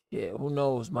 Yeah, who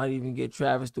knows? Might even get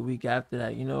Travis the week after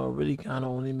that. You know, it really kind of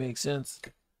only makes sense.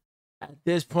 At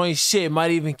this point, shit,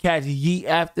 might even catch Yeet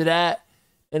after that.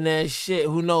 And then, shit,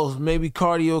 who knows? Maybe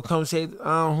Cardi will come say, who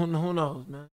knows,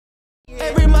 man?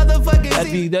 Every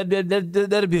motherfucking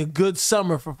that'd be a good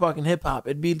summer for fucking hip-hop.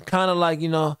 It'd be kind of like, you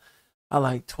know, I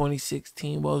like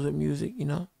 2016 was with music, you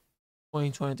know?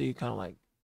 2023 kind of like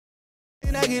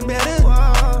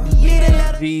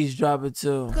V's drop it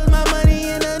too. Cause my money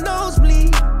in the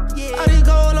nosebleed. Yeah. All this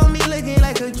gold on me looking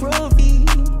like a trophy.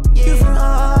 Yeah. You from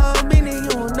Albany, you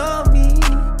don't know me.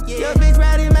 Yeah. Your bitch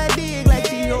riding my dick like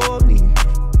she know me.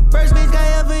 First bitch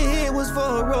I ever hit was for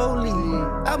a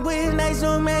rollie. I'm putting nights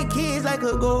on my kids like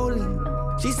a goalie.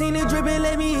 She seen the drip and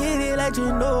let me hit it like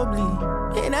Ginobili.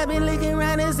 And I've been looking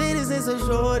around the city since a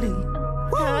shorty.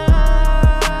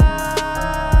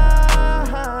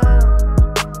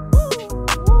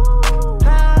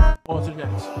 On to the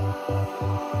next.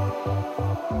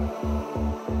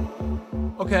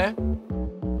 Okay.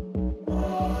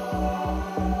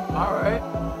 All right.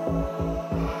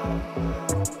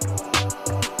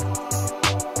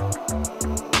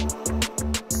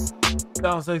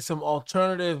 Sounds like some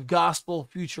alternative gospel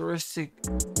futuristic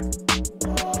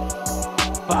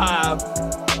vibe.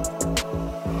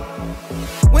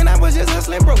 When I was just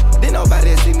hustling broke, didn't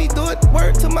nobody see me do it.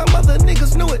 Word to my mother,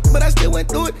 niggas knew it, but I still went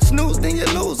through it. Snooze, then you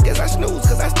lose. Guess I snooze,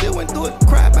 cause I still went through it.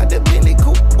 Cry about the Bentley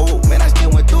coupe, ooh, man, I still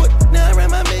went through it. Now I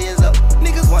ran my millions up.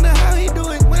 Niggas wonder how he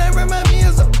do it. When I ran my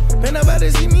millions up, man,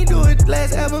 nobody see me do it.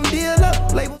 Last album deal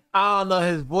up, label. I don't know,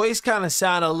 his voice kind of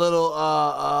sounded a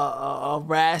little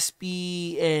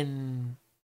raspy and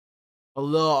a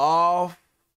little off.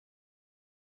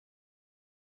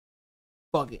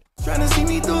 Fuck it. Tryna see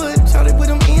me do it. Shawty put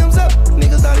them M's up.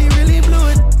 Niggas thought he really blew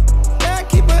it. Now I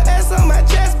keep her ass on my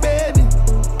chest, baby.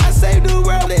 I saved the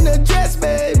world in a dress,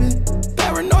 baby.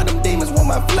 Paranoid, them demons want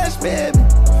my flesh, baby.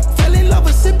 Fell in love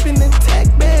with sipping and tech,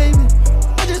 baby.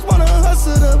 I just wanna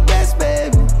hustle the best,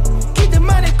 baby. Keep the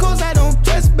money cause I don't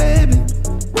dress, baby.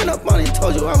 Run up money,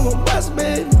 told you I'm gon' bust,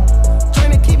 baby.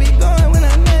 Tryna keep it going when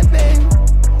I'm mad, baby.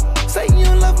 Say you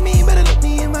don't love me, better look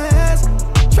me in my eyes.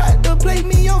 Tried to play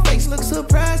me, your face look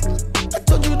surprised. I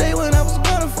told you day when I was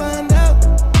gonna find out.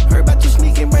 Heard about you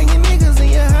sneaking, bringing niggas in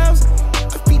your house.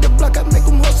 I feed the block, I make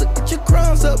them hustle, get your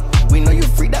crumbs up. We know you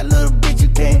freak, that little bitch, you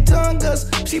can't tongue us.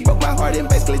 She broke my heart and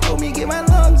basically told me get my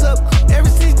lungs up. Ever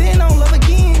since then, I don't love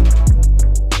again.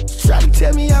 Try to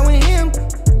tell me I went him.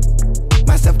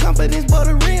 My self-confidence bought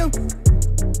a rim.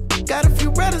 Got a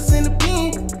few brothers in the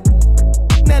pen.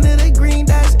 Now that they green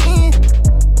dots in.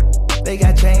 They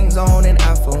got chains on and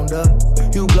iPhoned up.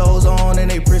 You blows on and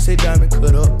they prissy diamond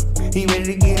cut up. He ready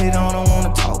to get it on, don't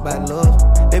wanna talk about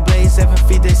love. They played 7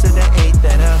 feet, they said they ate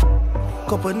that up.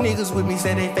 Couple niggas with me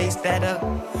said they faced that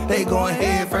up. They going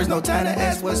head first, no time to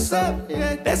ask what's up.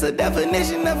 That's a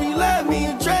definition of you love me,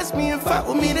 you trust me, and fuck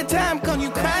with me. The time come, you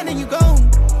crying and you gone.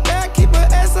 Now I keep her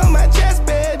ass on my chest,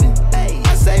 baby.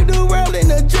 I saved the world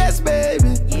in a dress,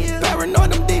 baby.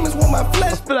 Paranoid, them demons want my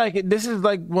flesh. I feel like this is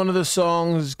like one of the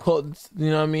songs called, you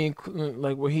know what I mean,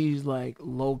 like where he's like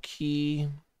low key,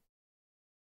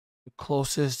 the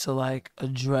closest to like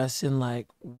addressing like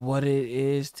what it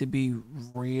is to be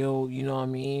real, you know what I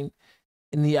mean,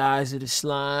 in the eyes of the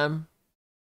slime.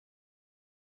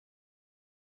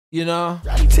 You know?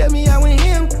 Tell me I went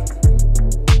him.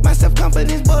 My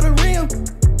self-confidence bought a rim.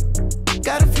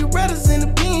 Got a few brothers in the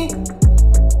pen.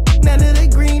 Now that they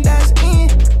green dots in.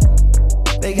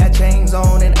 They got chains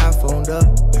on and iPhoned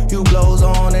up. You blows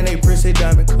on and they prissy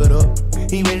diamond cut up.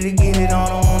 He ready to get it on,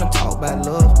 don't wanna talk about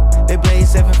love. They played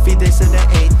 7 feet, they said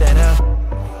they ate that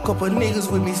up. Couple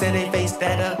niggas with me said they faced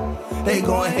that up. They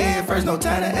going head first, no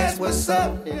time to ask what's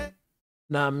up.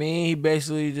 Nah, I mean, he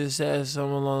basically just says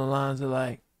something along the lines of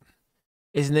like,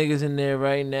 it's niggas in there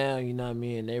right now, you know what I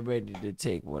mean? They're ready to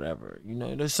take whatever. You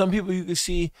know, there's some people you can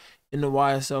see in the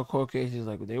YSL court cases,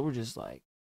 like, they were just like,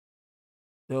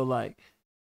 they're like,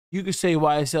 you could say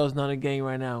YSL is not a gang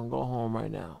right now and go home right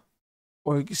now.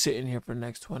 Or you could sit in here for the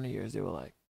next 20 years. They were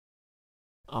like,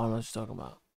 I don't know what you're talking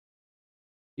about.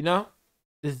 You know?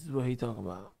 This is what he talking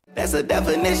about. That's a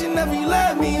definition of you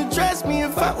love me, you trust me,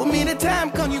 and fuck with me. The time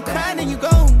come, you crying and you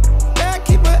gone. Now I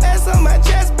keep her ass on my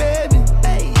chest, baby.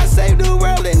 I saved the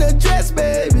world in a dress,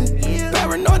 baby.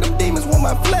 Paranoid, them demons want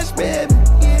my flesh, baby.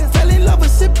 Fell in love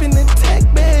with sipping and tech,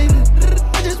 baby.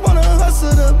 I just wanna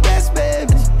hustle the best,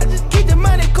 baby. I just keep the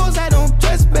money cause I don't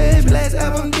dress, baby. Last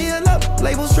album deal up.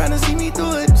 Labels tryna see me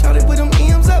through it. Shawty put them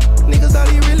M's up. Niggas thought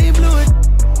he really blew it.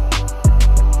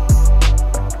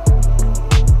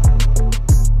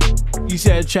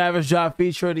 said Travis dropped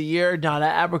feature of the year. Nah,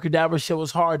 that Abracadabra shit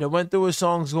was hard. I went through his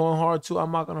songs going hard too.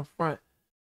 I'm not gonna front.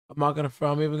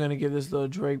 I'm even gonna give this little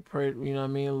Drake praise, you know what I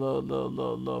mean?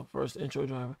 Little first intro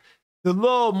driver. The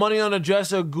little Money on the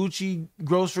Dresser Gucci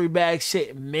grocery bag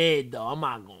shit mid though. I'm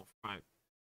not gonna front.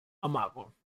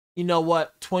 You know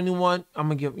what? 21. I'm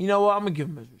gonna give him his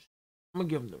respect. I'm gonna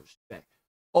give him the respect.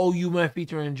 Oh, you went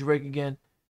featuring Drake again.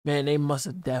 Man, they must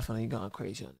have definitely gone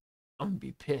crazy on it. I'm gonna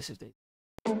be pissed if they.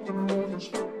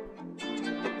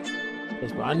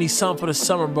 Yes, bro. I need something for the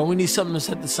summer, bro. We need something to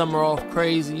set the summer off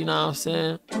crazy. You know what I'm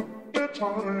saying?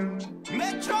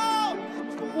 Metro!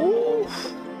 Ooh.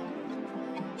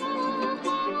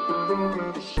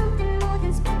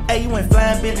 Hey, you went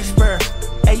flying Billy Spur.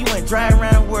 Hey, you went driving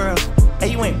around the world.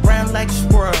 Hey, you went brown like a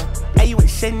squirrel. Hey, you went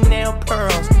Chanel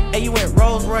pearls. Hey, you went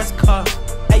Rolls Royce car.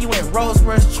 Hey, you went Rolls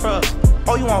Royce truck.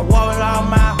 Oh, you want wall with all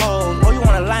my hoes. Oh, you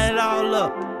wanna line it all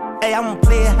up. Hey, I'm gonna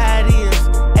play it how it is.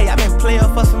 Hey, I've been playing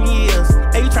for some years.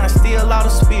 Hey, you tryna steal all the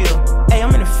spill. Hey,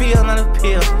 I'm in the field on the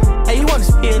pill. Hey, you wanna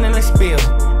spill in the spill.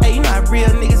 Hey, you know how real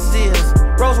niggas is.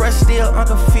 Rolls Royce still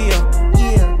Uncle Phil.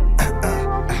 Yeah.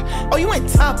 Oh, you went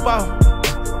top off.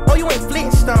 Oh, you went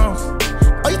Flintstones.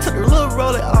 Oh, you took the little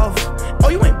roller off. Oh,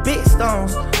 you went big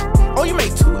stones. Oh, you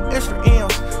made 2 extra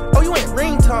M's. Oh, you went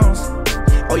ringtones.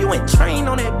 Oh, you went train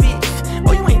on that bitch.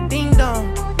 Oh, you went ding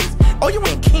dong. Oh, you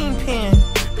went kingpin.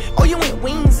 Oh, you went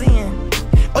wings in.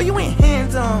 Oh, you went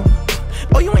hands on.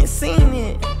 Oh, you ain't seen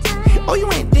it. Oh,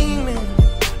 you ain't demon.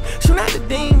 Shoot out the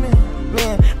demon,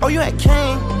 man. Oh, you had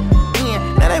Kane,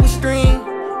 man. Now they was string,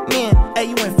 man. Hey,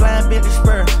 you went flying Billy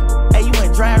Spur. Hey, you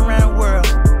went driving around the world.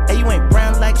 Hey, you went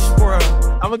brown like a squirrel.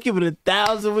 I'm gonna give it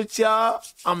 1,000 with y'all.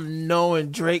 I'm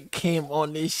knowing Drake came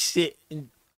on this shit, and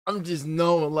I'm just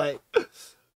knowing by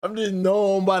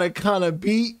the kind of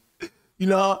beat, you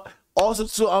know. Also,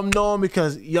 too, I'm knowing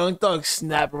because Young Thug's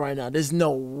snapping right now. There's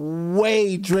no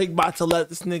way Drake about to let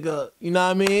this nigga, you know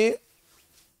what I mean?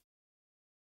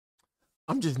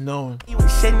 I'm just knowing. You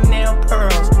went Chanel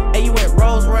pearls. Hey, you went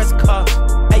Rolls Royce car.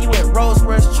 Hey, you went Rolls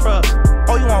Royce truck.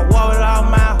 Oh, you want wall with all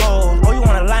my hoes. Oh, you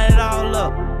wanna line it all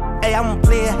up. Hey, I'm gonna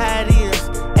play it how it is.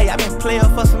 Hey, I've been playing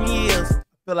for some years.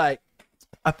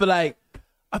 I feel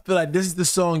like this is the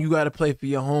song you gotta play for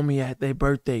your homie at their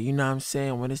birthday. You know what I'm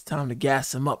saying? When it's time to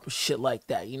gas him up or shit like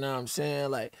that. You know what I'm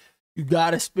saying? Like, you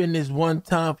gotta spend this one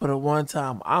time for the one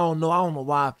time. I don't know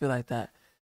why I feel like that.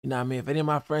 You know what I mean? If any of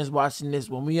my friends watching this,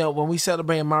 when we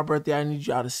celebrate my birthday, I need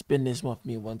y'all to spend this with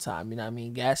me one time. You know what I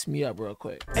mean? Gas me up real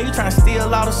quick. Hey, you tryna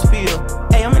steal all the spill.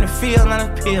 Hey, I'm in the field on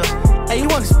the pill. Hey, you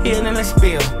wanna spill in the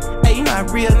spill. Hey, you know how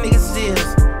real niggas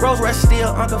is. Rolls Royce still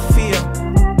Uncle Phil.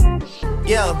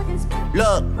 Yeah,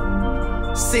 look.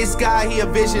 6 guy, he a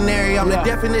visionary. I'm the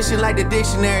definition like the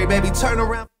dictionary. Baby, turn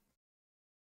around.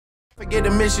 Forget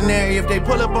the missionary. If they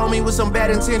pull up on me with some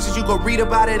bad intentions, you go read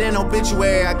about it in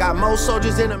obituary. I got most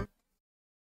soldiers in the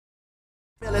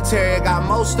military. I got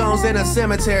most stones in a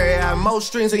cemetery. I have most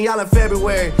strings in y'all in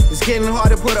February. It's getting hard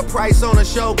to put a price on a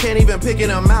show. Can't even pick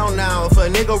an amount now. If a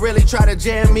nigga really try to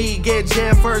jam me, get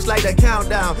jammed first like the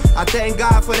countdown. I thank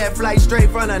God for that flight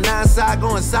straight from the 9 side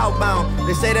going southbound.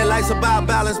 They say that life's about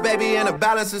balance, baby, and the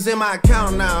balance is in my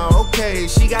account now. Okay,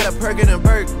 she got a perkin' and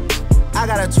Burke. I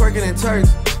got a twerking and Turks.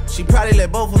 She probably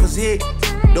let both of us hit.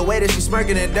 The way that she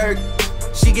smirking in dirt.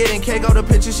 She getting cake on the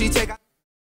picture she take.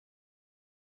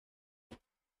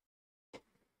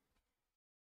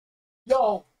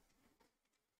 Yo,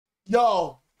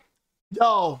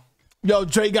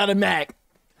 Drake got a Mac.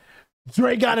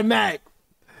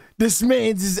 This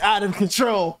man's is out of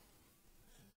control.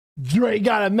 Drake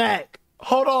got a Mac.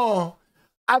 Hold on.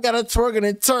 I got a twerking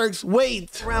and Turks.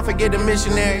 Wait. Around forget the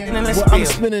missionary. I'm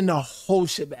spinning the whole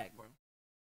shit back, bro.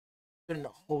 Oh,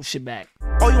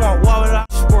 you want wall with all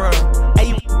squirrel. Hey,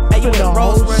 you want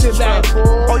Rolls Royce truck.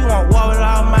 Oh, you want wall with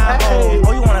all my hoes.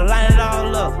 Oh, you wanna line it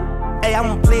all up. Hey, I'm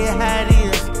gonna play it how it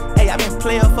is. Hey, I've been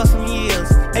playing for some years.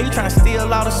 Hey, you tryna steal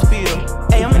all the spill.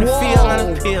 Hey, I'm in the field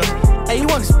on the pill. Hey, you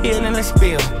wanna spill in the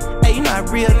spill. Hey, you know how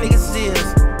real niggas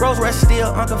is. Rolls Royce still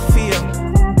Uncle Phil.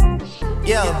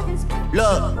 Yeah,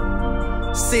 look.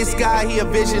 6 guy, he a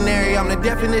visionary. I'm the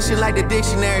definition like the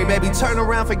dictionary. Baby, turn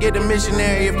around, forget the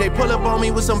missionary. If they pull up on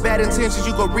me with some bad intentions,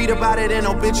 you go read about it in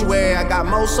obituary. I got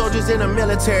most soldiers in the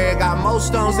military. I got most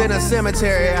stones in a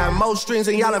cemetery. I have most strings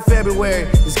in y'all in February.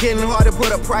 It's getting hard to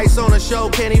put a price on a show.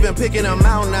 Can't even pick an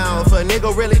amount now. If a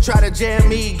nigga really try to jam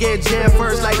me, get jammed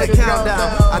first like the countdown.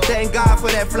 I thank God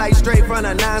for that flight straight from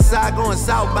the 9 side going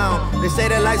southbound. They say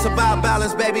that life's about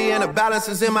balance, baby, and the balance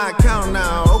is in my account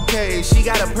now. Okay, she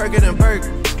got a perkin' and Burke.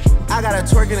 I got a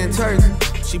twerking and Turks.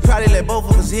 She probably let both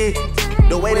of us hit.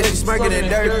 The way that she smirking in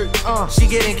dirt. She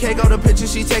getting cake on the picture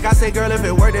she take. I say, girl, if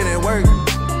it worked, then it worked.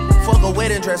 Fuck a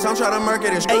wedding dress, I'm tryna murk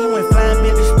it and Hey, you went flying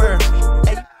bitch spur.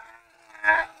 Hey.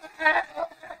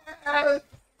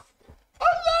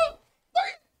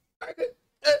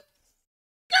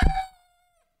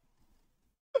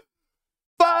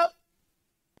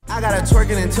 I got her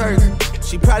twerking in Turks.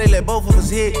 She probably let both of us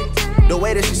hit. The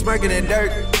way that she smirking in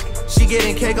dirt. She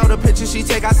getting cake on the picture she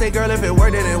take. I say, girl, if it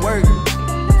worked, then it worked.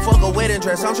 Fuck a wedding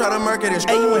dress, I'm tryna murk it and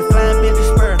Hey, you went flying bitch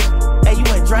spur. Hey, you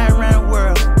went dry around the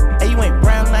world. Hey, you went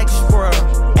brown like a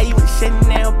squirrel. Hey, you went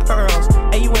Chanel pearls.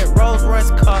 Hey, you went Rolls Royce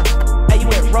car. Hey, you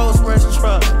went Rolls Royce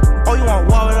truck. Oh, you want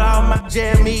war with all my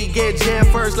jam me, get jammed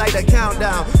first like the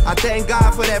countdown. I thank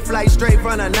God for that flight straight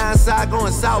from the 9 side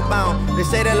going southbound. They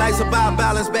say that life's about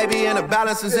balance, baby, and the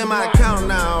balance is in my account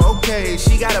now. Okay,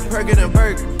 she got a perkin' and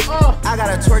Burke. I got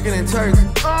her twerking in Turks.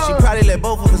 She probably let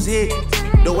both of us hit.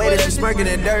 The way that she smirking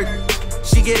in dirt.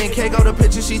 She getting cake on the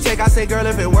picture she take. I say, girl,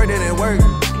 if it worked, then it worked.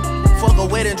 Fuck a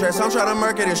wedding dress, I'm tryna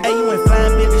murk it and Hey, you went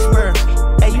flying bitch spur.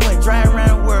 Hey, you went dry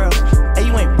around the world. Hey,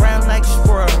 you went brown like a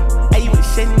squirrel. Hey, you went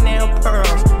Chanel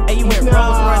pearls. Hey, you went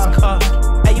Rolls Royce car.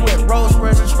 Hey, you went Rolls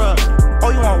Royce truck.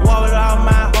 Oh, you want war with all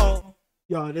my hoes.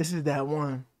 Yo, this is that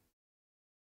one.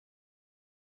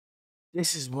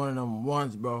 This is one of them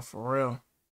ones, bro, for real.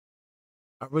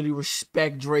 I really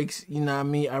respect Drake's, you know what I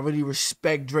mean? I really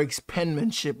respect Drake's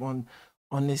penmanship on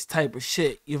this type of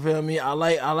shit. You feel me? I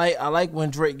like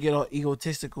when Drake get all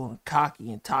egotistical and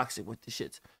cocky and toxic with the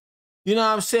shits. You know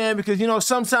what I'm saying? Because, you know,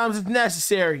 sometimes it's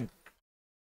necessary.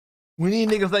 We need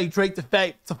niggas like Drake to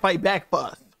fight back for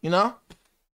us, you know?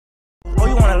 Oh,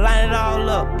 you wanna line it all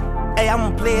up? Hey, I'm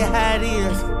gonna play it how it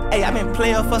is. Hey, I've been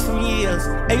playing for some years.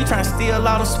 Hey, you tryna steal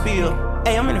all the spill.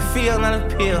 Hey, I'm in the field, not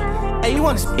the pill. Hey, you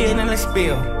wanna spill in the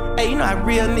spill. Hey, you know how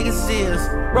real niggas is.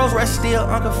 Rose Rush still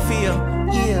Uncle Phil.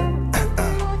 Yeah.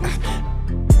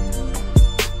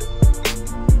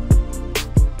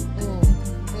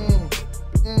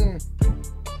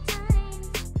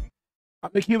 I'm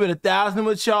gonna keep it 1,000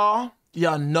 with y'all.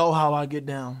 Y'all know how I get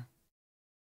down.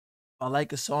 If I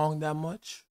like a song that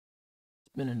much,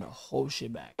 spinning the whole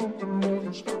shit back.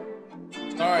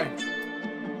 Sorry.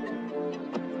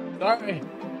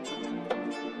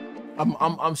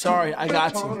 I'm sorry. I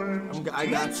got you. I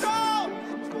got you.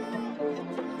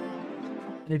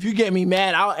 And if you get me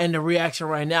mad, I'll end the reaction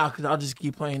right now because I'll just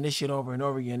keep playing this shit over and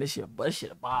over again. This shit a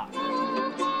bop.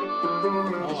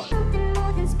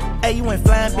 Hey, you went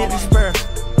flying bitch spur.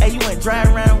 Hey, you went dry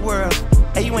around the world.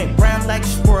 Hey, you went brown like a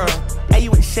squirrel. Hey,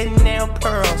 you went Chanel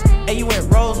pearls. Hey, you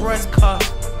went Rolls Royce car.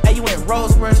 Hey, you went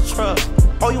Rolls Royce truck.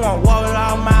 Oh, you want war with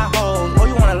all my hoes. Oh,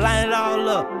 you wanna line it all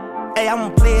up. Hey, I'm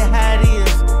gonna play it how it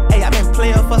is. Hey, I've been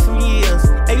playing for some years.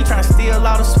 Hey, you tryna steal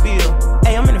all the spill.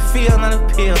 Hey, I'm in the field, not the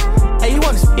pill. Hey, you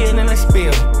wanna spill in the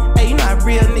spill. Hey, you know how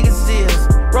real niggas is.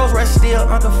 Rose Rush still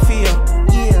Uncle Phil.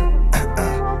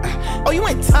 Yeah. Oh, you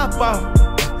went top off.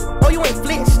 Oh, you went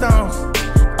Flintstones.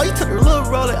 Oh, you took a little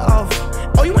roller off.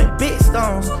 Oh, you went big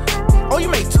stones. Oh, you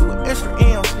made 2 extra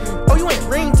M's. Oh, you went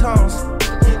ringtones.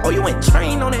 Oh, you went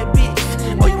train on that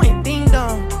bitch. Oh, you went ding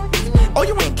dong. Oh,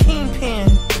 you went kingpin.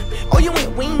 Oh, you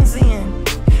went wings in.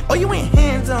 Oh, you went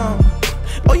hands on.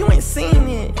 Oh, you went seen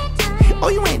it. Oh,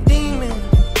 you went demon.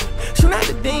 Shoot out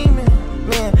the demon,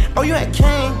 man. Oh, you had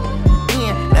Kane,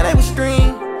 man. Now they was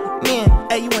string, man.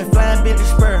 Hey, you went flying bitch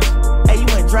spur. Hey, you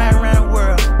went dry around the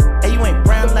world. Hey, you went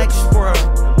brown like a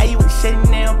squirrel. Hey, you went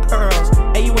Chanel pearls.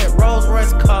 Hey, you went Rolls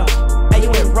Royce car. Hey,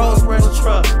 you went Rolls Royce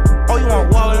truck. Oh, you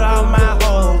want war with all my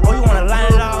hoes. Oh, you wanna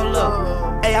line it all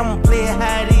up. Hey, I'm gonna play it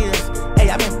how it is. Hey,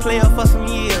 I've been playing for some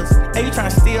years. Hey, you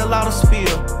tryna steal all the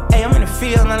spill. Hey, I'm in the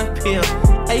field, not the pill.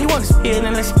 Hey, you wanna spill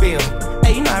in the spill.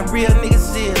 Hey, you know how real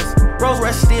niggas is. Rose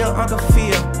Rush still Uncle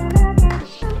Phil.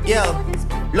 Yeah,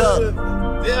 look.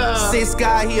 Yeah. 6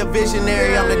 guy, he a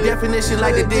visionary. I'm the definition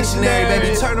like the dictionary.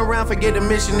 Baby, turn around, forget the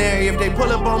missionary. If they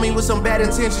pull up on me with some bad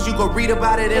intentions, you go read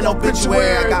about it in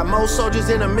obituary. I got most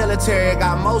soldiers in the military. I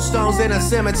got most stones in a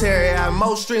cemetery. I have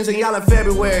most strings in y'all in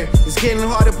February. It's getting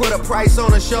hard to put a price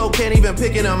on a show. Can't even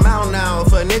pick an amount now.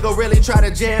 If a nigga really try to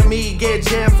jam me, get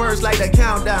jammed first like the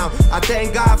countdown. I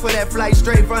thank God for that flight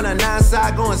straight from the 9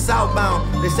 side going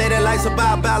southbound. They say that life's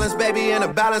about balance, baby, and the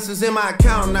balance is in my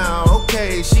account now.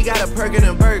 Okay, she got a perkin'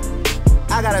 and Burke.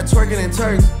 I got her twerking in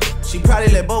Turks. She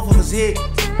probably let both of us hit.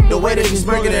 The way that she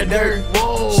smirking in dirt.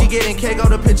 She getting cake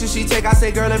on the picture she take. I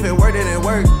say, girl, if it worked, then it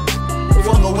worked.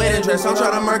 Fuck a wedding dress, I'm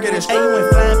tryna murk it and Hey, you went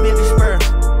flying bitch spur.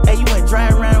 Hey, you went dry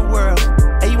around the world.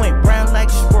 Hey, you went brown like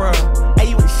a squirrel. Hey,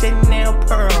 you went Chanel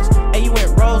pearls. Hey, you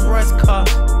went Rolls Royce car.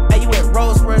 Hey, you went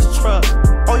Rolls Royce truck.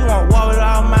 Oh, you want war with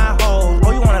all my hoes.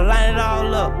 Oh, you wanna line it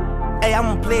all up. Hey, I'm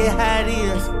gonna play it how it is.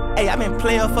 I been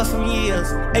player for some years.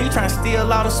 Hey, you tryna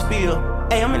steal all the spill.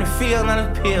 Hey, I'm in the field, not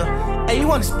a pill. Hey, you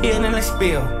wanna spill, then let's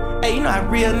spill. Hey, you know how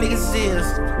real niggas is.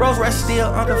 Rose Rush still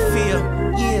Uncle Phil.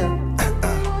 Yeah.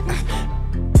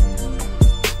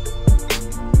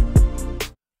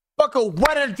 Fuck a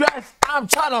wedding dress. I'm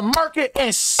trying to mark it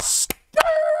and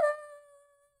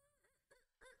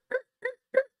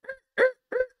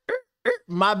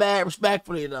my bad,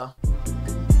 respectfully though.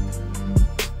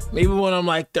 Maybe when I'm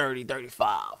like 30,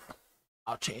 35,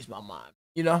 I'll change my mind,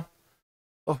 you know?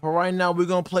 But for right now, we're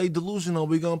gonna play delusional.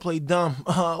 We're gonna play dumb.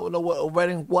 A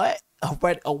wedding what?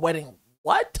 A wedding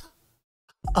what?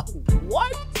 A what?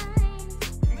 What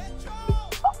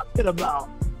talking about?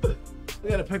 I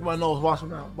gotta pick my nose. Watch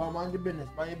them out. Mind your business.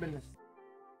 Mind your business.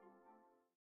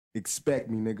 Expect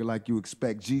me, nigga, like you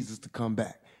expect Jesus to come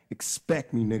back.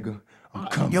 Expect me, nigga. I'm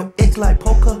coming. Yo, it's like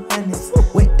poker honest.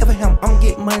 Wherever him, I'm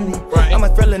get money. Right. I'm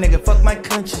a thriller nigga, fuck my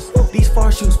conscience. These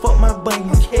far shoes, fuck my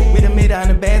bunions. We done made out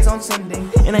in the bags on Sunday.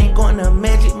 And I ain't going to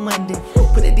Magic Monday.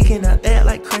 Put a dick in the air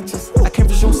like crunches. I came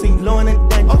from shore, sing low in the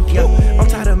dungeon. Yo, I'm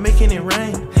tired of making it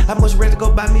rain. I was ready to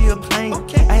go buy me a plane.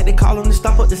 I had to call him to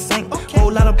stop up the sink.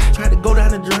 Whole lot of tried to go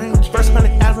down the drain. First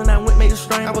 100,000 I went made a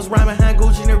strain. I was rhyming behind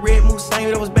Gucci in the red moose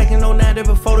saying that was back in 09 there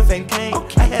before the fame came.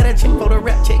 I had a check for the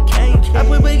rap check came. I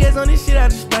put big ass on this shit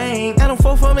out of Spain. I don't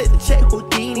fall from it to check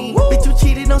Houdini. Bitch, you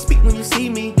cheated, don't speak when you see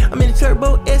me. I'm in the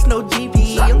turbo S, no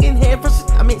GP. I'm getting head first,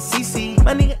 I'm in CC.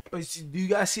 My nigga. Do you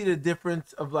guys see the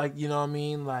difference of like, you know what I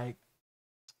mean? Like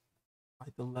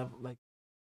the level, like,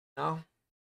 you know?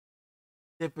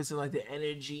 Difference in like the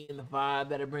energy and the vibe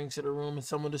that it brings to the room. And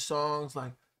some of the songs,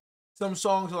 like, some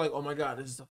songs are like, oh my God,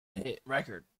 this is a hit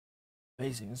record.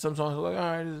 Amazing. And some songs are like,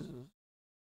 all right, this is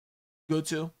good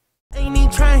too. Ain't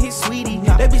even trying hit sweetie.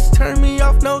 That bitch turn me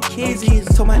off, no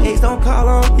kizzies. Told my ex don't call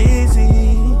on busy.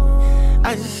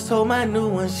 I just told my new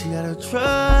one she gotta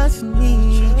trust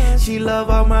me. She love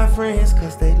all my friends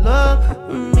cause they love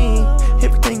me.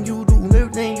 Everything you do,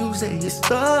 everything you say, you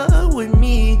stuck with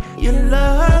me. You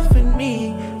loving me,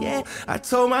 yeah. I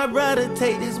told my brother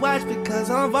take this watch because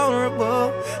I'm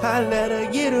vulnerable. I let her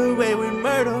get away with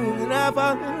murder and I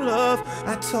fall in love.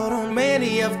 I told him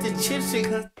many of the chips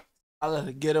because I let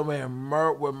her get away and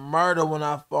with murder when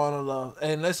I fall in love.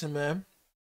 And listen, man,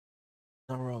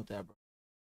 nothing wrong with that, bro.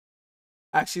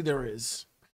 Actually, there is.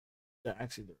 Yeah,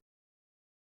 actually, there is.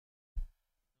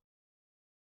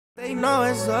 They know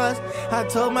it's us. I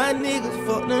told my niggas,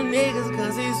 fuck them niggas,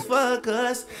 cause it's fuck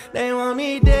us. They want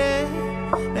me dead.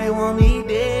 They want me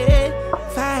dead.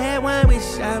 If I had one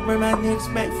wish, I'd bring my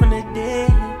niggas back from the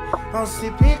dead. I'm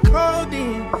sipping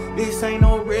codeine. This ain't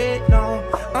no red, no.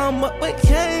 I'm up but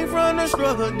came from the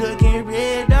struggle, ducking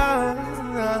red dogs.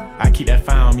 I keep that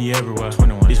fire on me everywhere.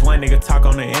 21. This one nigga talk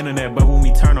on the internet, but when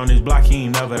we turn on his block, he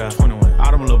ain't never there. 21.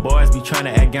 All them little boys be trying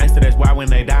to act gangster, that's why when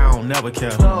they die, I don't never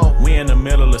care. No. We in the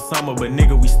middle of summer, but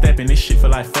nigga, we stepping, this shit feel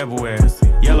like February.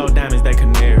 Pussy. Yellow diamonds, they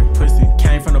canary. Pussy.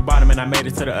 Came from the bottom and I made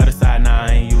it to the other side, nah,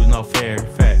 I ain't use no ferry.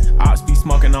 Fact. Ops be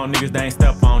smoking on niggas, they ain't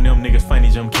step on them niggas, funny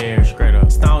Jim Carrey. Straight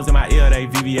up. Stones in my ear, they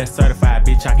VVS certified,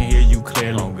 bitch, I can hear you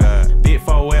clearly. Oh God. Big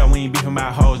 4L, we ain't beefing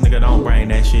about hoes, nigga, don't bring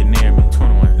that shit near me.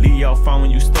 21. Leave your phone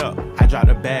when you step. I dropped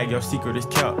the bag, your secret is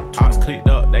kept. Ops clicked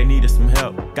up, they needed some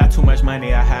help. Got too much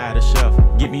money, I hired a chef.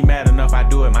 Get me mad enough, I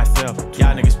do it myself.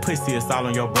 Y'all niggas pussy, it's all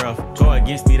on your breath. Go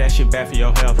against me, that shit bad for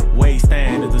your health. Where he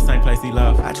stand is the same place he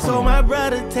love. I told my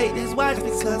brother take this watch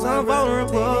because I'm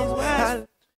vulnerable.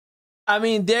 I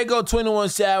mean, there go 21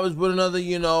 Savage with another,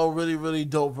 you know, really, really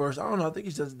dope verse. I don't know. I think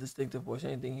he says a distinctive voice.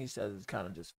 Anything he says is kind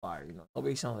of just fire, you know.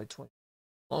 Nobody sounds like 20. As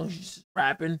long as he's just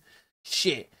rapping,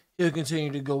 shit, he'll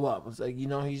continue to go up. It's like, you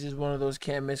know, he's just one of those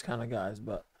can't miss kind of guys.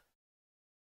 But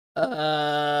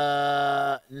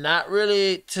not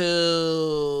really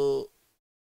too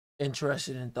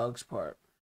interested in Thug's part.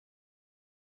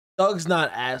 Thug's not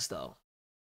ass, though.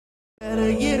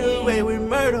 Better get away with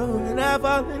murder and I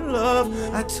fall in love.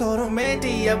 I told them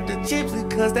Andy up the chips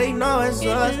because they know it's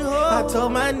us. I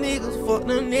told my niggas, fuck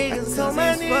them niggas, cause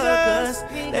it's fuck us.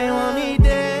 They want me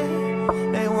dead,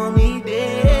 they want me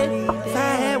dead. If I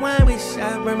had one wish,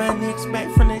 I'd bring my niggas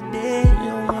back from the dead.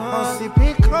 I'm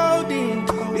sipping codeine,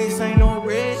 this ain't no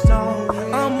red, no.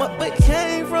 I'm up but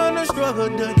came from the struggle,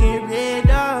 ducking red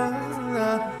dogs.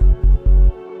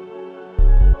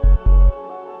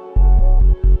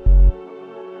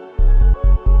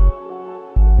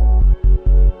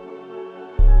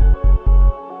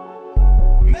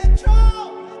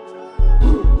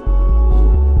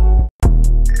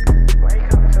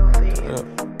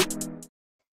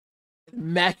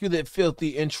 Immaculate, filthy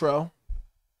intro.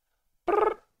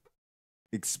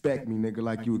 Expect me, nigga,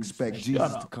 like you expect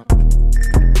Jesus to come.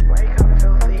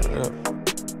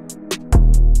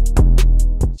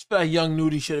 feel like Young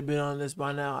Nudie should have been on this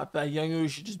by now. I feel like Young Nudie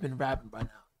should just been rapping by now.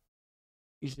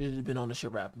 He should have been on the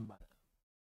shit rapping by now.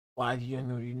 Why is Young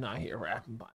Nudie not here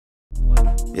rapping by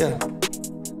now? Yeah.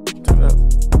 Turn it up.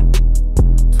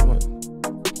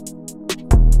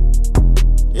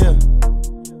 Yeah.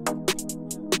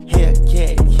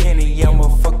 Hellcat Kenny, I'ma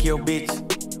fuck your bitch.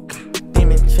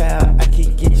 Demon child, I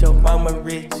can get your mama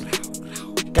rich.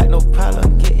 Got no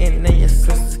problem getting in your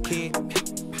sister's kid.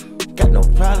 Got no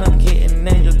problem getting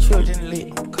in your children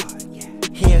lit.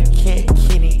 Hellcat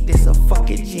Kenny, this a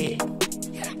fucking jet.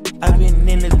 I've been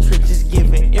in the trenches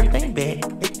giving everything back.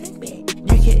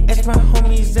 You can ask my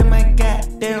homies and my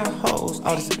goddamn hoes.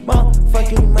 All this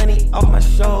motherfucking money off my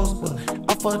shows, but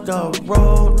off of the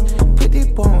road. Put this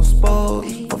boy on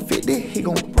spose. For 50, he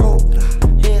gon' broke.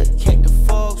 Hellcat the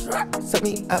folks. Suck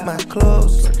me out my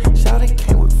clothes. Shawty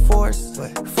came with force.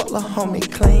 Fuck the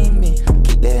homie, claim me.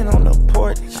 Keep that on the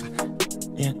porch.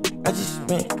 Yeah, I just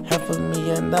spent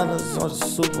 $500,000 on the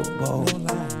Super Bowl.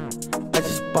 I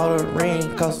just bought a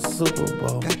ring, cost a Super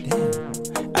Bowl.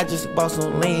 I just bought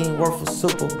some lean, worth a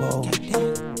Super Bowl.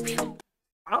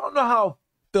 I don't know how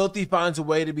Filthy finds a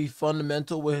way to be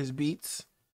fundamental with his beats,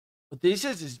 but these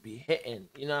shit just be hitting.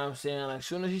 You know what I'm saying? Like, as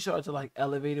soon as he started to like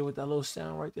elevate it with that little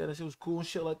sound right there, that shit was cool and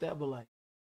shit like that. But like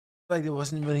there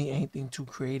wasn't really anything too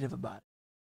creative about it.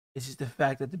 It's just the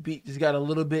fact that the beat just got a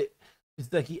little bit.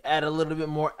 It's like he added a little bit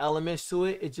more elements to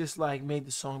it. It just like made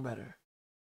the song better.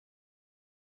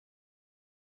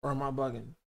 Or am I bugging?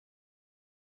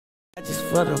 I just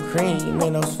for the cream,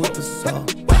 ain't no super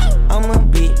salt. I'm a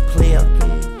big player.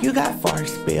 You got far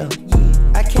spell.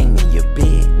 I came in your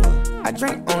bed. I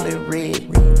drink only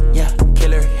red. Yeah,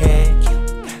 killer head.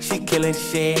 She killing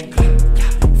shit.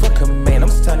 Fuck her, man. I'm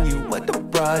just telling you what the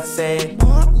broad said.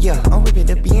 Yeah, I'm whipping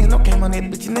the beans. I came on that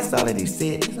bitch and that's all that they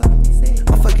said.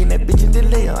 I'm fucking that bitch in the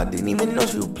layer. I didn't even know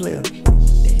she was a player.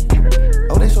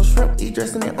 Oh, that's your shrimp. He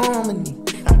dressing in harmony.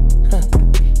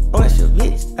 Oh, that's your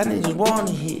bitch. I didn't just want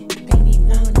to hit.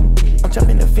 I'm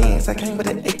jumping the fence. I came with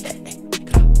an 8.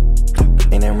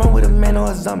 Ain't that wrong with a man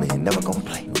or a zombie. Never gon'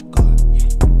 play.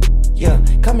 Yeah,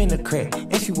 come in the crack.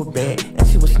 And she was bad. And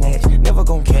she was snatch. Never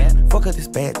gon' cap. Fuck her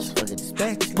dispatch.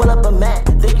 Pull up a Mac.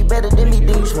 Think you better than me,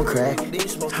 then you smoke crack.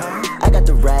 I got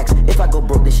the racks. If I go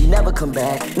broke, then she never come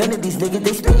back. None of these niggas,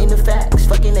 they spitting the facts.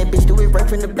 Fucking that bitch, do it right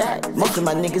from the back. Most of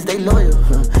my niggas, they loyal.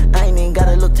 I ain't even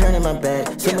gotta look turning my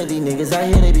back. Some of these niggas out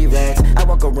here, they be racks. I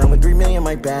walk around with 3 million in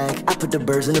my bag. I put the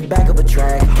birds in the back of a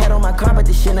track. Cat on my car, but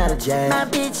the shit out of jack. My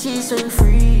bitch, she's so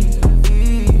free.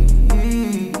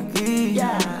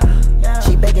 Yeah.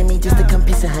 She begging me just to come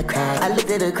piece of her crack. I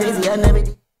looked at her crazy, I never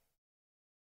did.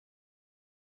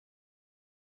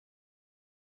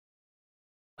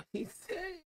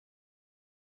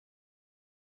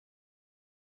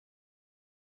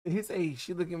 He said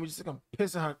she looking at me just to come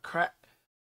piss on her crack.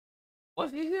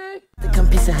 What's he say? To come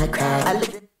piece of her crack. I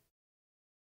looked at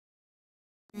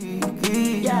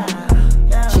yeah.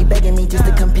 She begging me just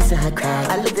to come piece of her crack.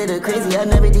 I looked at her crazy, I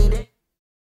never did it.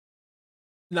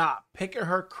 Nah, picking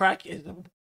her crack is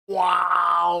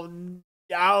wow.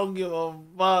 I don't give a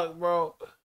fuck, bro.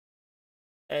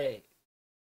 Hey,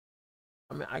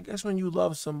 I mean, I guess when you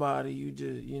love somebody, you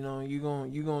just, you know, you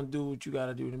gonna do what you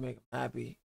gotta do to make them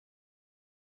happy.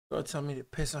 Girl tell me to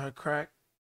piss on her crack.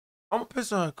 I'm gonna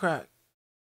piss on her crack.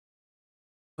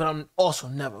 But I'm also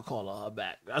never calling her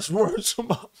back. That's words from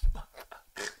my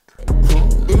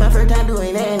Did my first time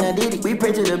doing that and I did it. We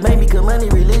pray to the baby, cause money,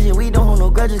 religion. We don't hold no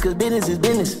grudges, cause business is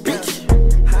business, bitch.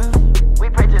 We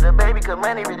pray to the baby, cause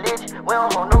money, religion. We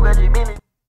don't hold no grudges, business.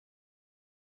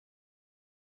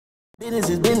 Business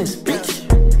is business, bitch.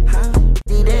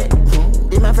 See that?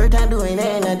 Did my first time doing that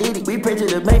and I did it. We pray to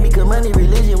the baby, cause money,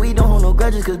 religion. We don't hold no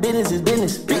grudges, cause business is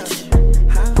business, bitch.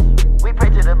 We pray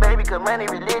to the baby, cause money,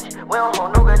 religion. We don't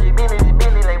hold no grudges, business is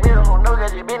business. Like we don't hold no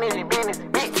grudges, business is business,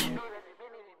 bitch.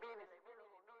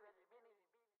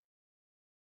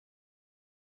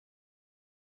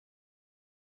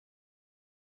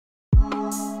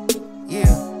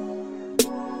 Yeah.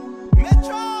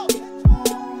 Metro.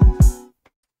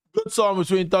 Good song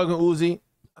between Thug and Uzi.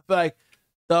 I feel like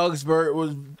Thug's verse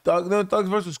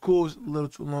was cool. It was a little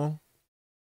too long.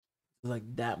 It was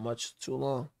like that much too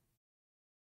long.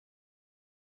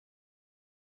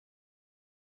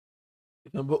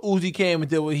 But Uzi came and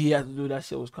did what he had to do. That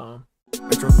shit was calm.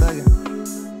 Metro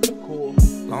thuggin'. Cool.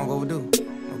 Long overdue.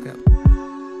 No cap.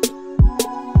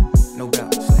 No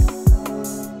doubt.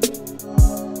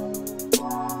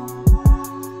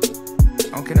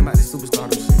 I don't care about this superstar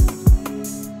shit.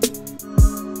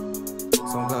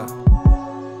 It's on God.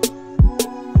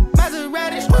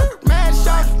 Maserati, mad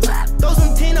shot. Throw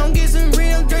some tin on, get some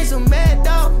real, drink some mad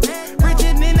dog.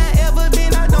 Richer than I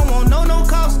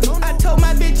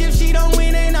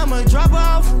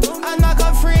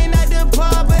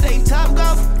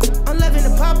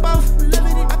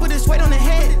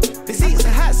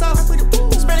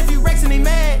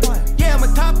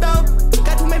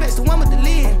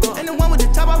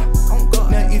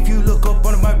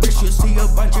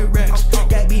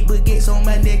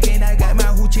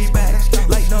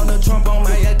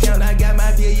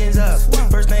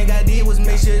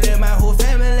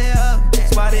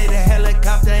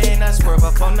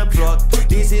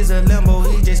a limbo,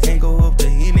 he just can't go up to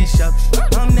any shop.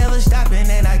 I'm never stopping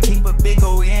and I keep a big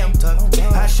old M tuck.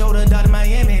 I showed her daughter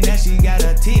Miami, now she got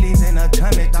her titties and her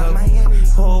tummy tuck.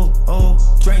 Oh,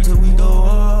 oh, drink till we go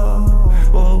up.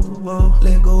 Whoa, whoa,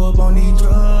 let go up on these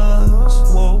drugs.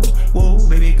 Whoa, whoa,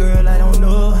 baby girl, I don't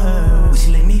know her. But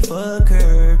she let me fuck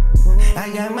her.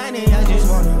 I got money, I just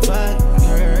wanna fuck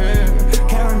her.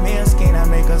 Caramel skin, I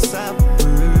make her suffer.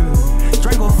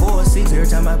 Drink her 4-6 every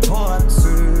time I pour up.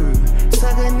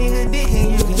 Suck a nigga dick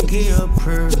and you can get a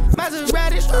purr.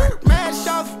 Maserati skirt, mash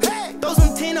off. Throw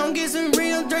some 10 on, get some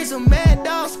real Dre, some mad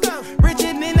dogs.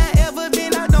 Richer than I ever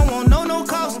been, I don't want no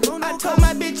cost. I told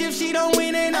my bitch if she don't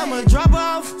win it, I'ma drop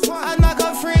off. I knock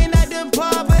her friend at the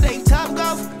pub, but they top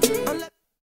golf.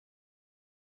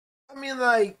 I mean,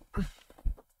 like,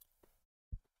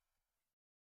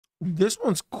 this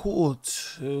one's cool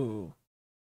too.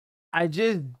 I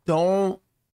just don't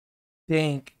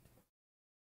think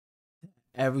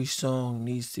every song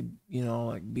needs to, you know,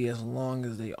 like be as long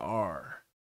as they are.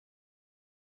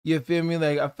 You feel me?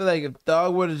 Like, I feel like if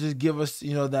Thug were to just give us,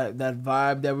 you know, that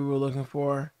vibe that we were looking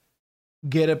for,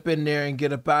 get up in there and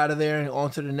get up out of there and on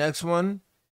to the next one,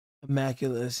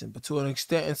 immaculate listen. But to an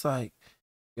extent, it's like,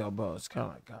 yo, bro, it's kind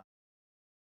of like God.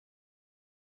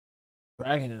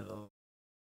 Dragging it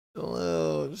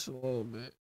just a little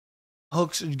bit.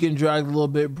 Hooks are getting dragged a little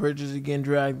bit. Bridges are getting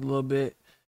dragged a little bit.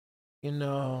 You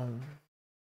know.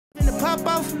 In the pop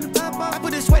off, I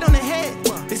put this weight on the head.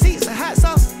 The seats are hot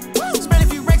sauce. Spread a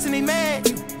few racks and they mad.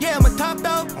 Yeah, I'm a top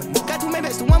dog. Got 2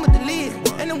 Maybachs, the one with the lid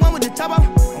and the one with the top off.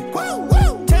 Woo,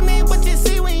 woo. Tell me what you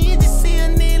see when you just see a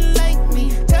nigga like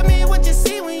me. Tell me what you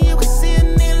see when you can see a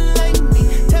nigga like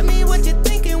me. Tell me what you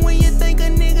thinking when you think a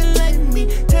nigga like me.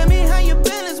 Tell me how you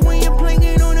balance when you're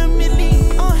playing on a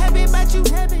milli. I'm happy about you,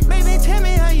 baby. Tell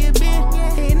me how you been.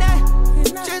 And I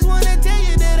just wanna tell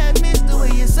you that I miss the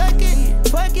way you suck it,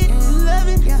 fuck it, love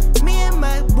it. Me and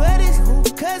my buddies,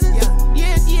 cousins,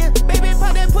 yeah, baby,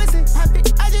 pop that pussy.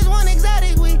 I just want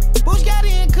exotic weed, Bush got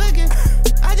it and cooking.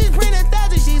 I just print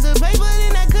 1,000 sheets of paper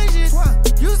in that cushion.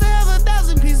 Used to have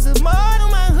 1,000 pieces of mud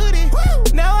on my hoodie.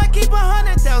 Now I keep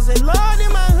 100,000 Lord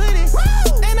in my hoodie.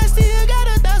 And I still got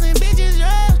 1,000 bitches,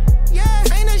 yeah.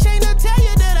 Ain't ashamed to tell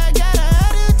you that I got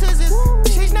 100 tussies.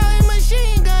 She's now in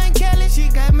machine gun Kelly. She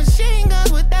got machine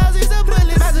guns with thousands of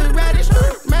bullets. Maserati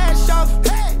skirt, mash off.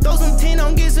 Throw some 10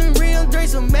 on, get some real Dre,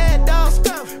 some mad dogs.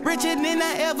 Richer than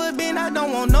I ever been, I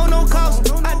don't want no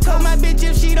cost. I told my bitch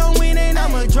if she don't win it,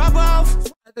 I'ma drop off.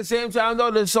 At the same time,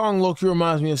 though, this song low-key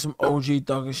reminds me of some OG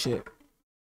Thugger shit.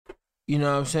 You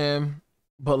know what I'm saying?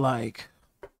 But like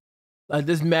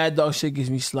this Mad Dog shit gives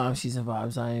me Slime Season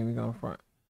vibes. I ain't even going front.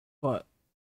 But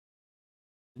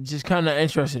just kind of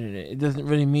interested in it. It doesn't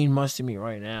really mean much to me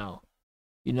right now.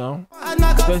 You know?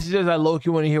 Especially as I low-key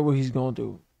want to hear what he's going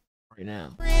through right now.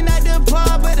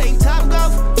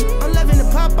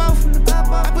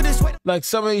 Like,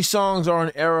 some of these songs are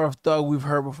an era of Thug we've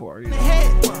heard before. You know?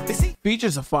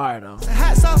 Features are fire, though.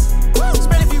 Hot sauce.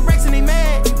 Spread a few racks and they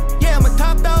mad. Yeah, I'm a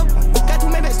top dog. Got 2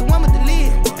 Maybachs, the one with the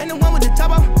lid and the one with the top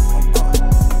off.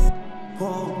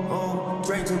 Oh,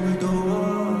 drink till we go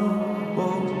up.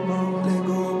 Whoa, let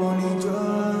go up on these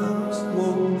drugs.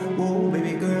 Whoa,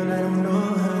 baby girl, I don't know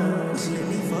her. She let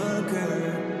me fuck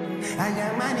her. I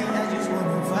got money, I just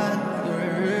wanna fuck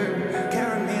her.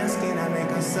 Caramel skin, I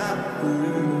make her suck.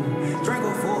 Drink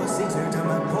her 4-6 every time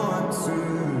I pour up.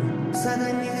 Suck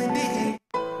a nigga dick.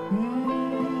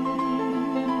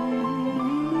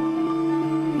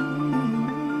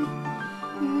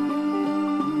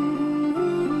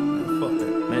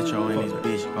 Metro and this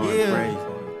bitch going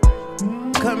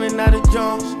crazy. Coming out of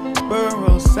Jones,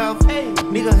 Borough South. Hey,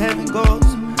 nigga having goals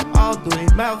all through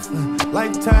his mouth.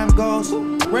 Lifetime goals,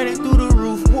 running through the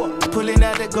roof. Pulling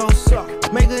out the ghost,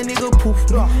 make a nigga poof.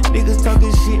 Niggas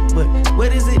talking shit, but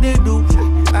what is it they do?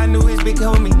 I knew his big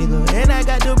homie, nigga, and I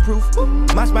got the proof.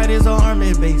 My spot is on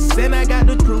Army base, and I got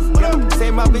the proof. Say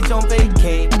my bitch on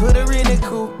vacay, put her in the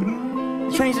coupe.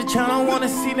 Change the channel, wanna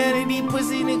see that in these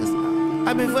pussy niggas.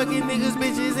 I been fucking niggas,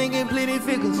 bitches, and getting plenty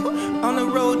figures. On the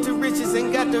road to riches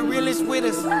and got the realest with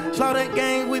us. Slaughter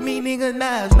gang with me, nigga,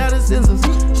 knives, not a scissors.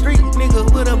 Street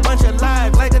nigga with a bunch of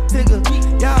lives like a tigger.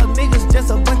 Y'all niggas just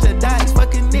a bunch of dykes,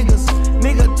 fucking niggas.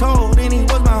 Nigga told, and he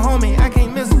was my homie, I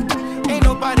can't miss him. Ain't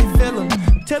nobody feel him.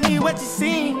 Tell me what you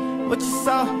seen, what you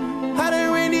saw. How they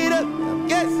ran it up, I'm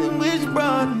guessing which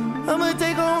broad. I'ma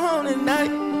take her home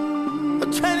tonight.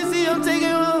 I'm trying to see I'm taking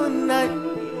her home tonight.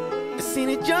 I seen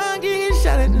a John getting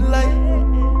shot at the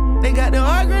light. They got the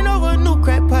arguing over a new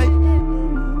crack pipe.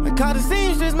 I caught the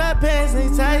seamstress, my pants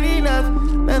ain't tight enough.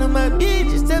 None of my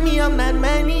bitches tell me I'm not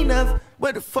man enough.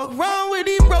 What the fuck wrong with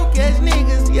these broke ass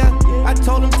niggas? Yeah, I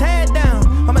told them tag down.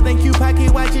 I'ma thank you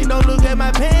pocket watching, don't look at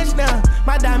my pants now.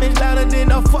 My diamonds louder than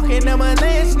no fucking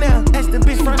ambulance now. That's the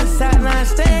bitch from the sideline,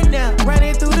 stand down.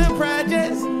 Running through the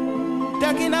projects,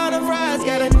 ducking all the fries.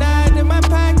 Got a knot in my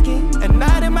pocket, a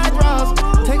knot in my drawers.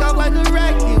 Take off like a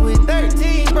racket with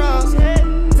 13 bras.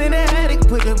 In the attic,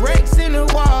 put the brakes in the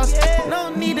walls. No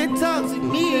need to talk to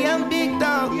me, I'm big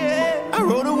dog. I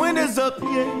roll the windows up,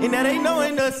 and that ain't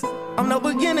knowing us. I'm no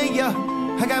beginner, yeah.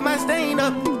 I got my stain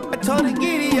up, I told her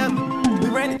giddy up. We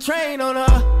ran the train on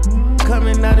her.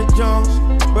 Coming out of Jones,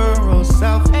 Borough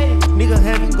South. Nigga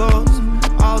having goals,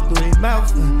 all through their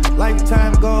mouth.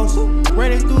 Lifetime goals,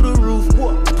 running through the roof.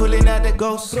 Pulling out the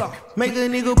ghost, make a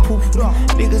nigga poof.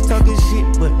 Niggas talking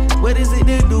shit, but what is it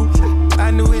they do?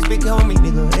 I knew it's big homie,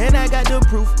 nigga, and I got the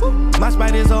proof. My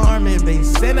spot is on army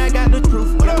base, and I got the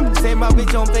proof. Say my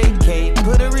bitch on vacate,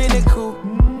 put her in the coupe.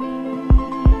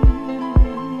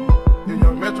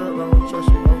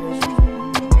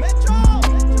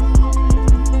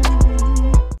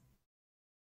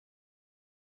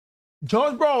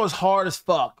 Jonesboro was hard as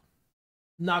fuck.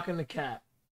 Knocking the cap.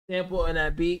 Sample and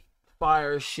that beat,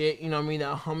 fire as shit. You know what I mean?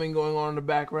 That humming going on in the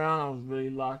background. I was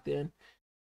really locked in.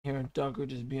 Hearing Thugger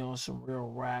just be on some real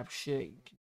rap shit.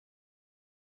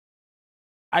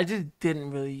 I just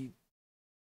didn't really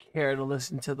care to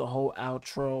listen to the whole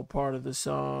outro part of the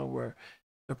song where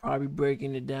they're probably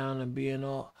breaking it down and being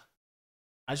all.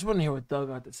 I just want to hear what Thug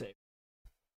got to say.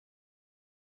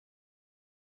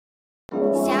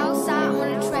 Southside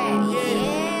on the track,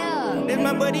 yeah. That's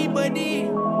my buddy.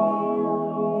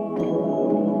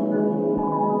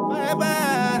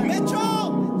 Bye-bye. Metro.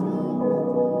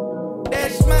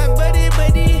 That's my buddy.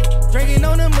 Drinking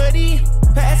on the muddy.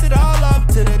 Pass it all off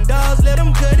to the dogs, let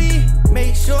them cutty.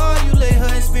 Make sure you let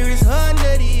her experience her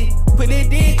nutty. Put the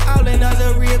dick all in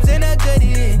other ribs and a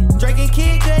gutty. Drinking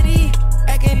Kid Cudi,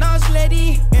 acting all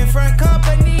slutty. In front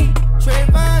company,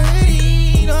 Trayvon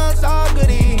hoodie. No, it's all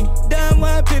goody. Done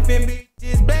one pippin'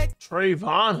 bitches black.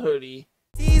 Trayvon hoodie.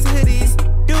 These hoodies,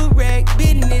 do-rag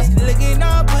business. Looking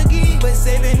all boogie, but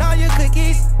saving all your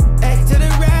cookies. Act to the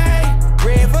right,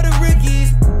 red for the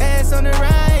rookies. Ass on the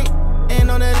right, and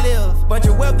on the left. Bunch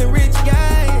of wealthy rich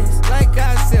guys, like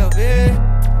ourselves, yeah.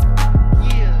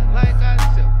 Yeah, like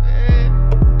ourselves,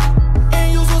 yeah.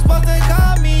 And you was supposed to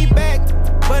call me back,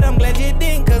 but I'm glad you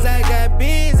didn't, cause I got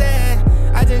busy.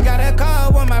 I just got a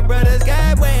call when my brothers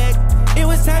got whacked. It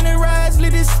was time to rise,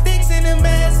 lit the sticks in the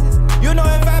masses. You know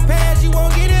if I pass, you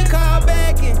won't get a call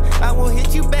back, and I will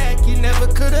hit you back. You never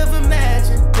could have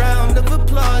imagined. Round of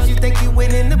applause, you think you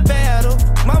win in the battle.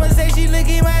 Mama say she look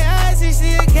in my eyes, she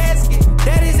see a casket.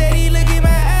 Daddy said he look in my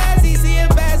eyes, he see a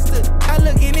bastard. I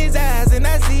look in his eyes and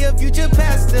I see a future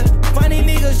pastor. Funny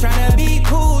niggas tryna be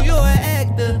cool, you're an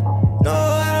actor. No,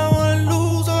 I don't wanna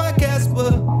lose or a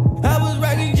Casper. I was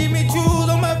rocking Jimmy Choo's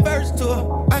on my first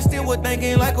tour. I still was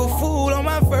thinking like a fool on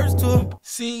my first tour.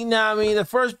 See, now I mean, the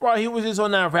first part he was just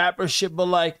on that rapper shit, but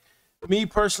like me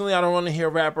personally, I don't want to hear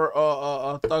rapper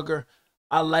Thugger.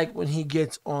 I like when he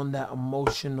gets on that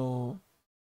emotional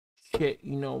shit,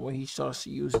 you know, when he starts to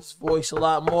use his voice a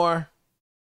lot more.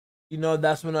 You know,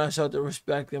 that's when I start to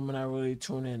respect him and I really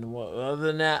tune in. Well, other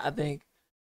than that, I think,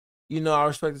 you know, I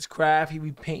respect his craft. He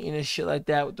be painting and shit like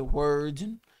that with the words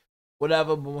and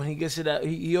whatever. But when he gets to that,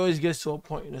 he always gets to a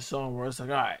point in the song where it's like,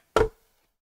 all right, at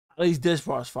least this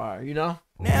part's fire, you know?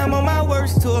 Now I'm on my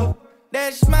worst tour.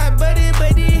 That's my buddy.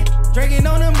 Drinking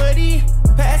on the muddy.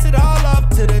 Pass it all off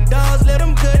to the dogs, let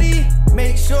them cutty.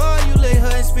 Make sure you let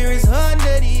her experience her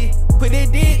nutty. Put the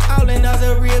dick all in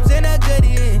other ribs and a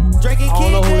gutty. Drinking Kid Cudi.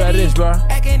 I don't know who that is, bro.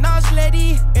 Acting all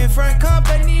slutty. In front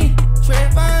company.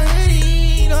 Trayvon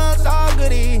hoodie. No, it's all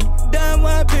goody. Done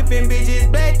one pippin' bitches.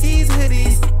 Black tees,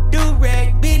 hoodies.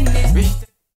 Do-rag business.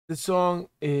 The song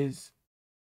is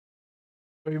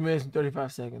 3 minutes and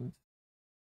 35 seconds.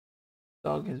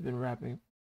 Dog has been rapping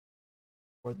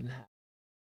more than half.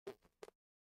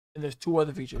 And there's 2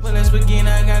 other features. Well, let's begin.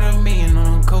 I got $1 million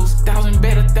on the coast. 1,000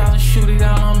 bet, 1,000 shoot it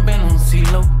all on bent on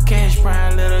CeeLo. Cash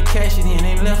pride, let her cash it in.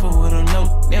 Ain't left her with a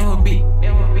note. Never beat.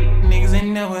 Niggas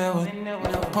ain't never ever.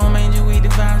 Palm Angel, we the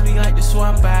vibes, we like to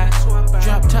swap by.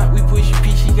 Drop top, we push your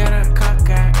P. She got a cock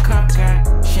guy.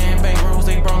 Champagne rolls,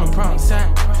 they brought the prop side.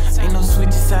 Ain't no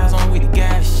switch size on with the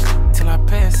guys. Till I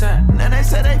pass out. Now they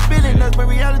say they feeling us, but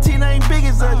reality ain't big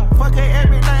as us. Fuck her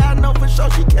every night, I know for sure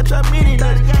she catch her meeting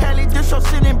us. Cali dish so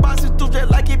sitting boxes through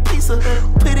just like it pizza.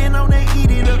 Put it on there,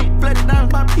 eat it up. Blood it down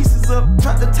my pieces up.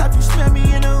 Drop the top, you smell me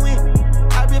in the wind.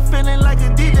 I been feeling like a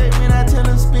DJ when I tell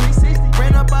her spin.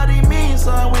 Ran up all these millions,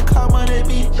 so I went calm on that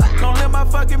beat. Don't let my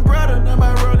fucking brother, now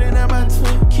my rolling and my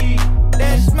twin key.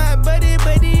 That's my buddy.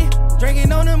 Drinking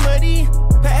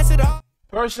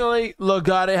Personally, Lil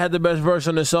Gotti had the best verse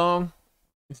on the song.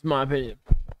 It's my opinion.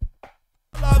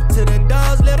 Love to the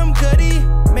dogs, let them cutty.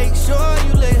 Make sure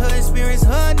you let her experience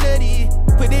her nutty.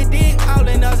 Put the dick all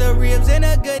in all the ribs and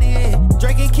a goodie.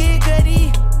 Drinking Kid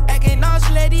Cudi, acting all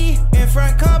slutty. In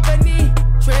front company,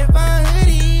 Trayvon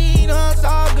hoodie. No, it's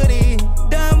all goodie.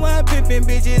 Done one pimpin'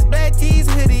 bitches, black tees,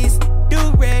 hoodies.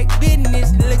 Do-rag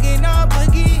business, looking all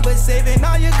boogie. But saving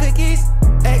all your cookies.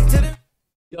 Act to the...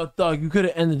 Yo, Thug, you could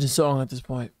have ended the song at this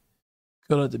point.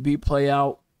 Could have let the beat play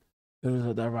out. Could have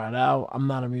let that ride out. I'm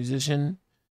not a musician.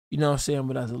 You know what I'm saying?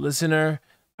 But as a listener,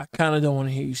 I kind of don't want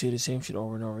to hear you say the same shit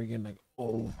over and over again. Like,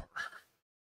 over.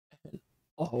 And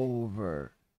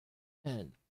over.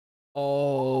 And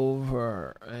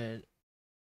over. And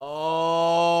over.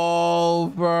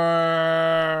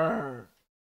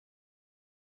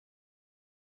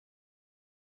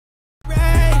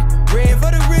 Right, red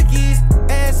for the rookies,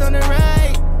 ass on the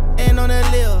right, and on the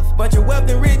left, bunch of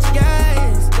wealthy rich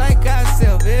guys like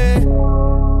ourselves, yeah.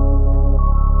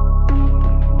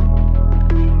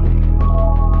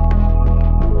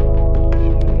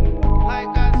 Like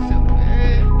ourselves,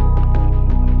 yeah.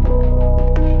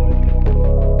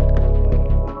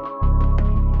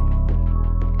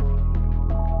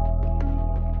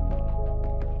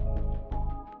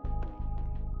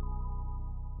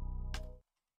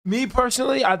 Me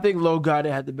personally, I think Lil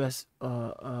Gotti had the best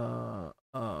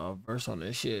verse on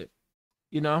this shit.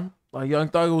 You know, like Young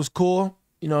Thug was cool.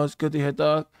 You know, it's good to hear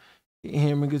Thug, hear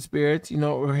him in good spirits. You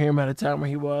know, we're hear him at a time where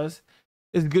he was.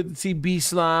 It's good to see B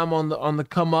Slime on the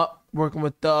come up, working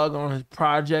with Thug on his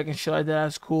project and shit like that.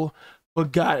 That's cool.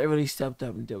 But Gotti really stepped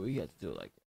up and did what he had to do.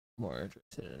 Like, more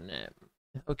interested in that.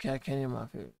 Okay, I can't hear my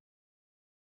favorite.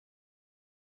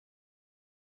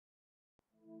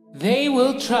 They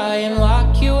will try and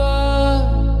lock you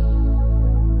up,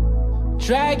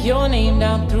 drag your name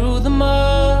down through the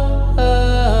mud,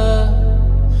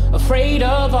 afraid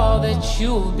of all that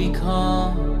you'll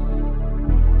become,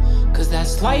 'cause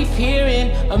that's life here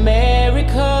in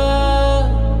America.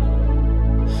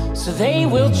 So they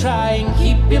will try and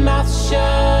keep your mouth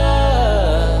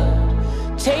shut,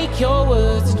 take your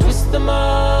words and twist them up,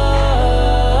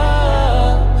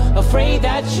 afraid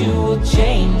that you will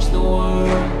change the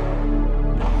world.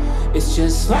 It's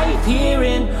just life here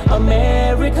in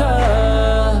America.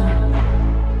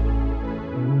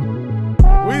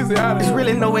 There's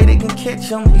really no way they can catch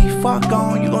him. He fuck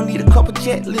on, you gon' need a couple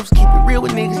jet lips. Keep it real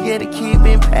with niggas, yeah, the kid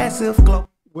been passive. Glow.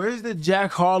 Where's the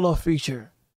Jack Harlow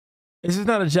feature? Is this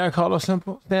not a Jack Harlow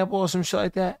sample or some shit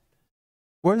like that?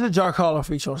 Where's the Jack Harlow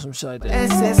feature or some shit like that?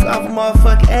 Essence of a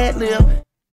motherfucking ad-lib.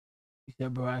 He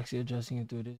said, bro, actually addressing it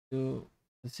through this dude.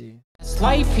 Let's see. It's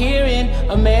life here in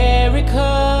America.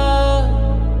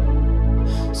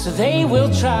 So they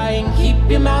will try and keep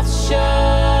your mouth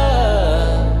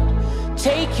shut,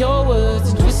 take your words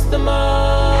and twist them up,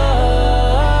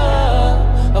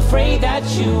 afraid that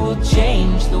you will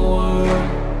change the world.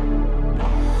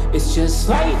 It's just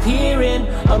life here in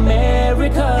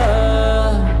America.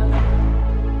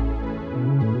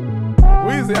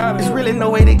 There's really no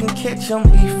way they can catch him.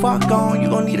 He fuck on, you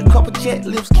gon' need a couple jet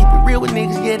lips. Keep it real with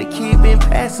niggas, yeah, the kid been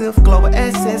passive. Global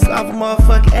access off a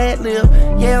motherfucking ad-lib.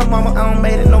 Yeah, mama, I don't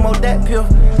made it, no more that pill.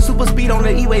 Super speed on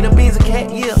the E-way, the Benz a cat,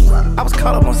 yeah. I was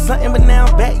caught up on something, but now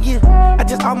I'm back, yeah. I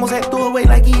just almost had threw away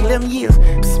like 11 years.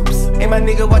 Psst, psst. Hey, my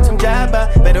nigga, watch him drive by,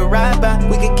 better ride by.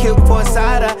 We get killed for a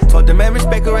side eye. Told the man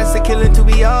respect her, I said kill it till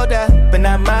we all die. But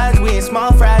not mine, we in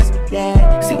small fries,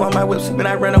 yeah. See why my whips when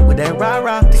I run up with that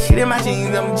rah-rah. The shit in my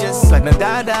jeans, I'm just like no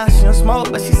da-da. She don't smoke,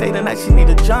 but she say tonight she need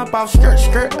to jump off.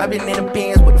 Skirt, I been in the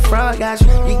bins with the frog guys.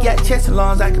 You got chest and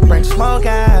lungs, I can bring smoke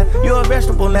out. You a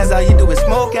vegetable, that's all you do is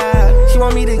smoke out. She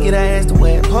want me to get her ass to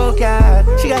wear poke out.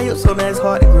 She got hips so that's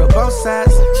hard to grip both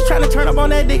sides. She tryna turn up on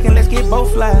that dick and let's get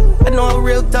both fly. I know I'm a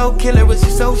real dope killer, but she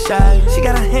so shy. She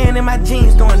got her hand in my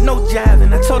jeans doing no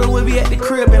jiving. I told her we'll be at the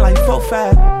crib in like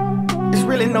 4-5. There's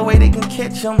really no way they can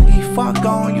catch him. He fuck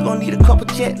on, you gon' need a couple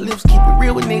jet lips. Keep it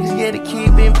real with niggas, yeah, the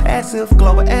kid been passive.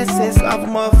 Global access off a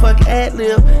motherfucking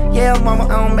ad-lib. Yeah, mama,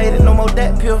 I don't made it, no more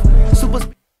that pill.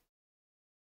 Super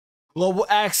Global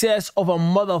access of a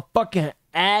motherfucking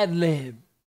ad-lib.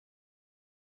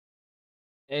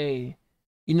 Hey,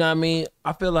 you know what I mean?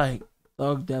 I feel like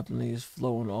Thug definitely is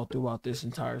flowing all throughout this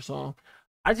entire song.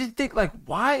 I just think, like,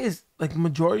 why is, like,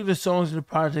 majority of the songs in the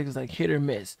project is, like, hit or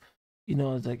miss. You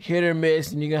know, it's like hit or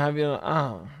miss, and you're gonna have your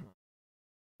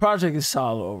project is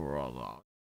solid overall,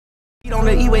 though. On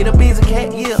the E-way, the Benz a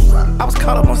cat, yeah. I was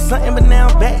caught up on something, but now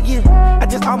I'm back, yeah. I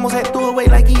just almost had threw away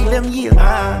like 11 years.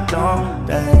 I don't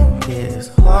think it's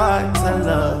hard to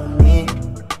love me.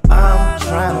 I'm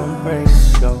trying to break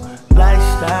your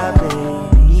lifestyle,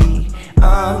 baby.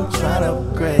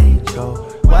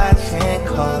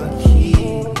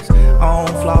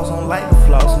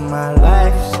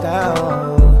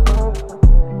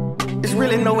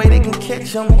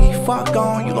 show me get fucked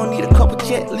on. You gon' need a couple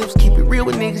jet lips. Keep it real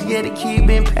with niggas, yeah, the kid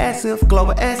been passive.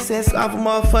 Global access off a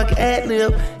motherfucking ad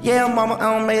lib. Yeah, mama,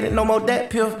 I don't made it, no more that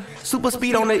piff. Super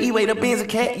speed on the E-way, the Benz a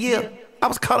cat, yeah. I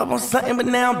was caught up on something, but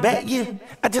now I'm back, yeah.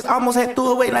 I just almost had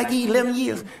threw away like 11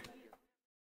 years.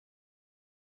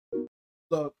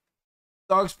 Look,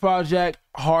 Thug's project,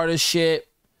 hard as shit.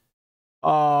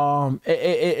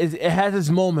 It has its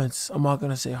moments. I'm not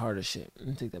gonna say hard as shit. Let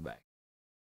me take that back.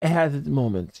 It has its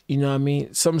moments. You know what I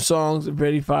mean? Some songs are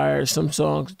very fire. Some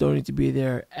songs don't need to be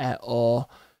there at all.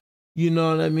 You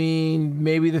know what I mean?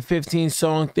 Maybe the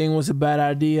 15-song thing was a bad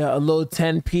idea. A little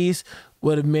 10-piece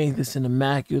would have made this an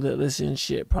immaculate listen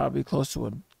shit. Probably close to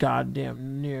a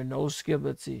goddamn near no skip.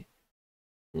 Let's see.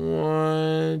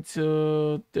 1,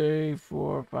 2, 3,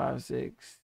 4, 5,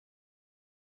 6,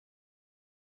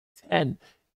 10.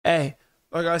 Hey,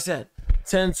 like I said,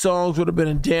 10 songs would have been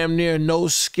a damn near no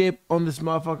skip on this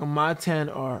motherfucker. My 10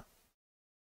 are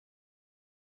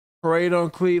Parade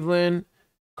on Cleveland,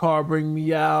 Car Bring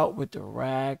Me Out with the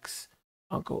Racks,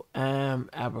 Uncle M,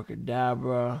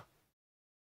 Abracadabra,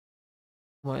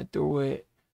 Went Through It,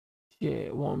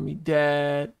 Shit, Want Me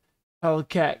Dead,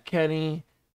 Hellcat Kenny,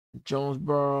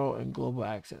 Jonesboro, and Global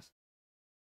Access.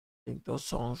 I think those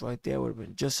songs right there would have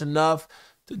been just enough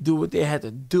to do what they had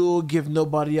to do, give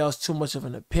nobody else too much of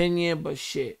an opinion, but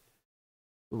shit.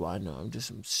 Well, I know I'm just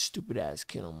some stupid ass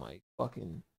kid on my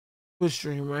fucking Twitch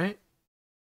stream, right?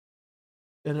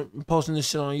 And I'm posting this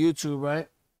shit on YouTube, right?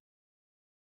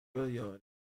 Really, yo.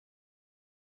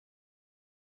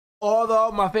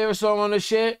 Although my favorite song on this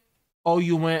shit, Oh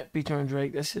You Went featuring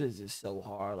Drake, that shit is just so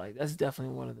hard. Like, that's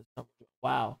definitely one of the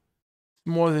wow.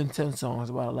 It's more than 10 songs,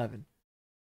 about 11.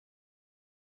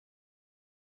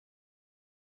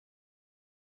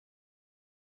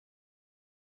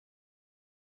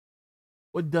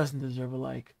 What doesn't deserve a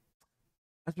like?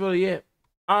 That's really it.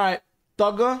 All right,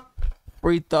 Thugger,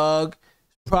 Free Thug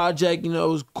project. You know,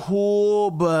 it was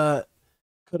cool, but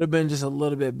could have been just a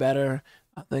little bit better.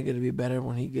 I think it'll be better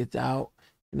when he gets out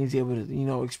and he's able to, you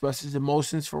know, express his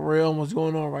emotions for real and what's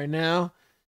going on right now.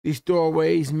 These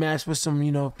throwaways matched with some,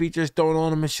 you know, features thrown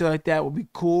on him and shit like that would be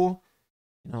cool.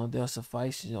 You know, they'll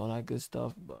suffice, you know, all that good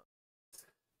stuff. But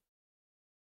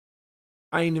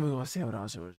I ain't even gonna say what I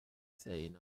was gonna say. You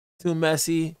know, too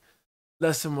messy.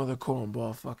 Let some other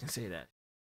cornball fucking say that.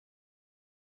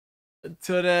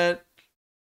 Until then,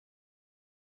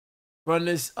 run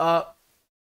this up.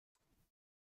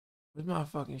 Where's my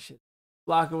fucking shit?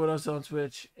 Block it with us on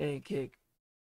Twitch and Kick.